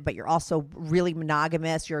open, but you're also really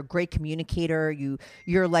monogamous. You're a great communicator.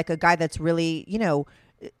 You're like a guy that's really, you know,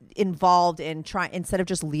 involved in trying, instead of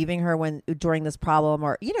just leaving her during this problem,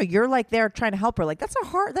 or, you know, you're like there trying to help her. Like that's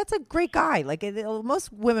a great guy. Like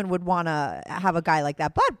most women would want to have a guy like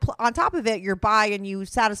that. But on top of it, you're bi and you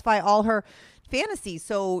satisfy all her fantasies.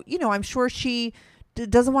 So, you know, I'm sure she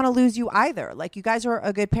doesn't want to lose you either. Like you guys are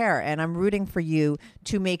a good pair, and I'm rooting for you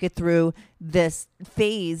to make it through this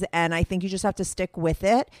phase. And I think you just have to stick with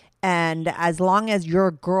it. And as long as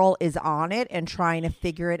your girl is on it and trying to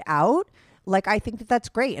figure it out, like, I think that's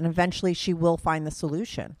great. And eventually she will find the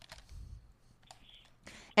solution.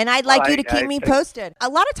 And I'd like you to keep me posted. A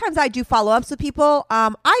lot of times I do follow-ups with people.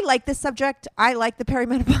 I like this subject. I like the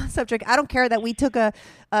perimenopause subject. I don't care that we took a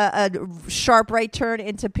sharp right turn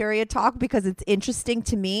into period talk, because it's interesting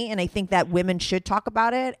to me. And I think that women should talk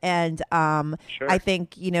about it. And sure. I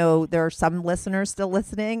think, you know, there are some listeners still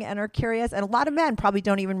listening and are curious. And a lot of men probably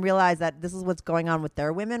don't even realize that this is what's going on with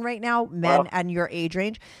their women right now, men and your age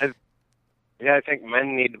range. Yeah, I think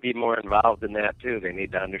men need to be more involved in that too. They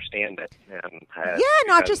need to understand it. And,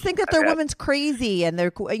 not just think that their woman's crazy and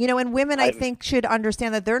they're, and women I think should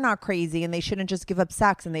understand that they're not crazy and they shouldn't just give up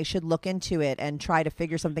sex and they should look into it and try to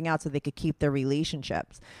figure something out so they could keep their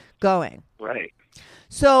relationships going. Right.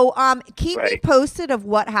 So keep me posted of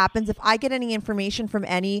what happens if I get any information from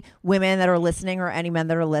any women that are listening or any men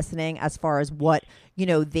that are listening as far as what,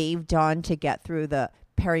 they've done to get through the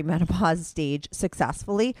perimenopause stage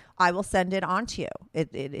successfully. I will send it on to you.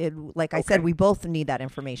 It like I said, we both need that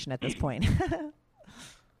information at this point.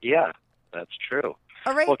 Yeah, that's true.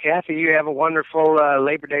 All right. Well, Kathy, you have a wonderful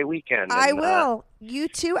Labor Day weekend. I will. You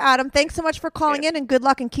too, Adam. Thanks so much for calling in and good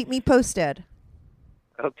luck and keep me posted.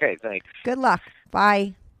 Okay, thanks. Good luck.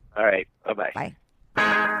 Bye. All right. Bye-bye.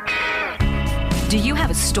 Do you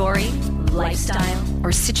have a story, lifestyle,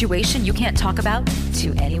 or situation you can't talk about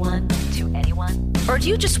to anyone? Or do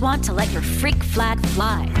you just want to let your freak flag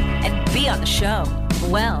fly and be on the show?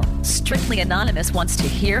 Well, Strictly Anonymous wants to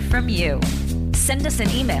hear from you. Send us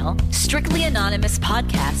an email,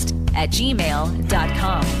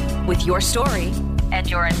 strictlyanonymouspodcast@gmail.com with your story and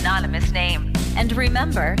your anonymous name. And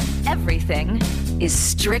remember, everything is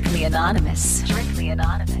strictly anonymous. Strictly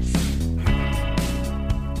Anonymous.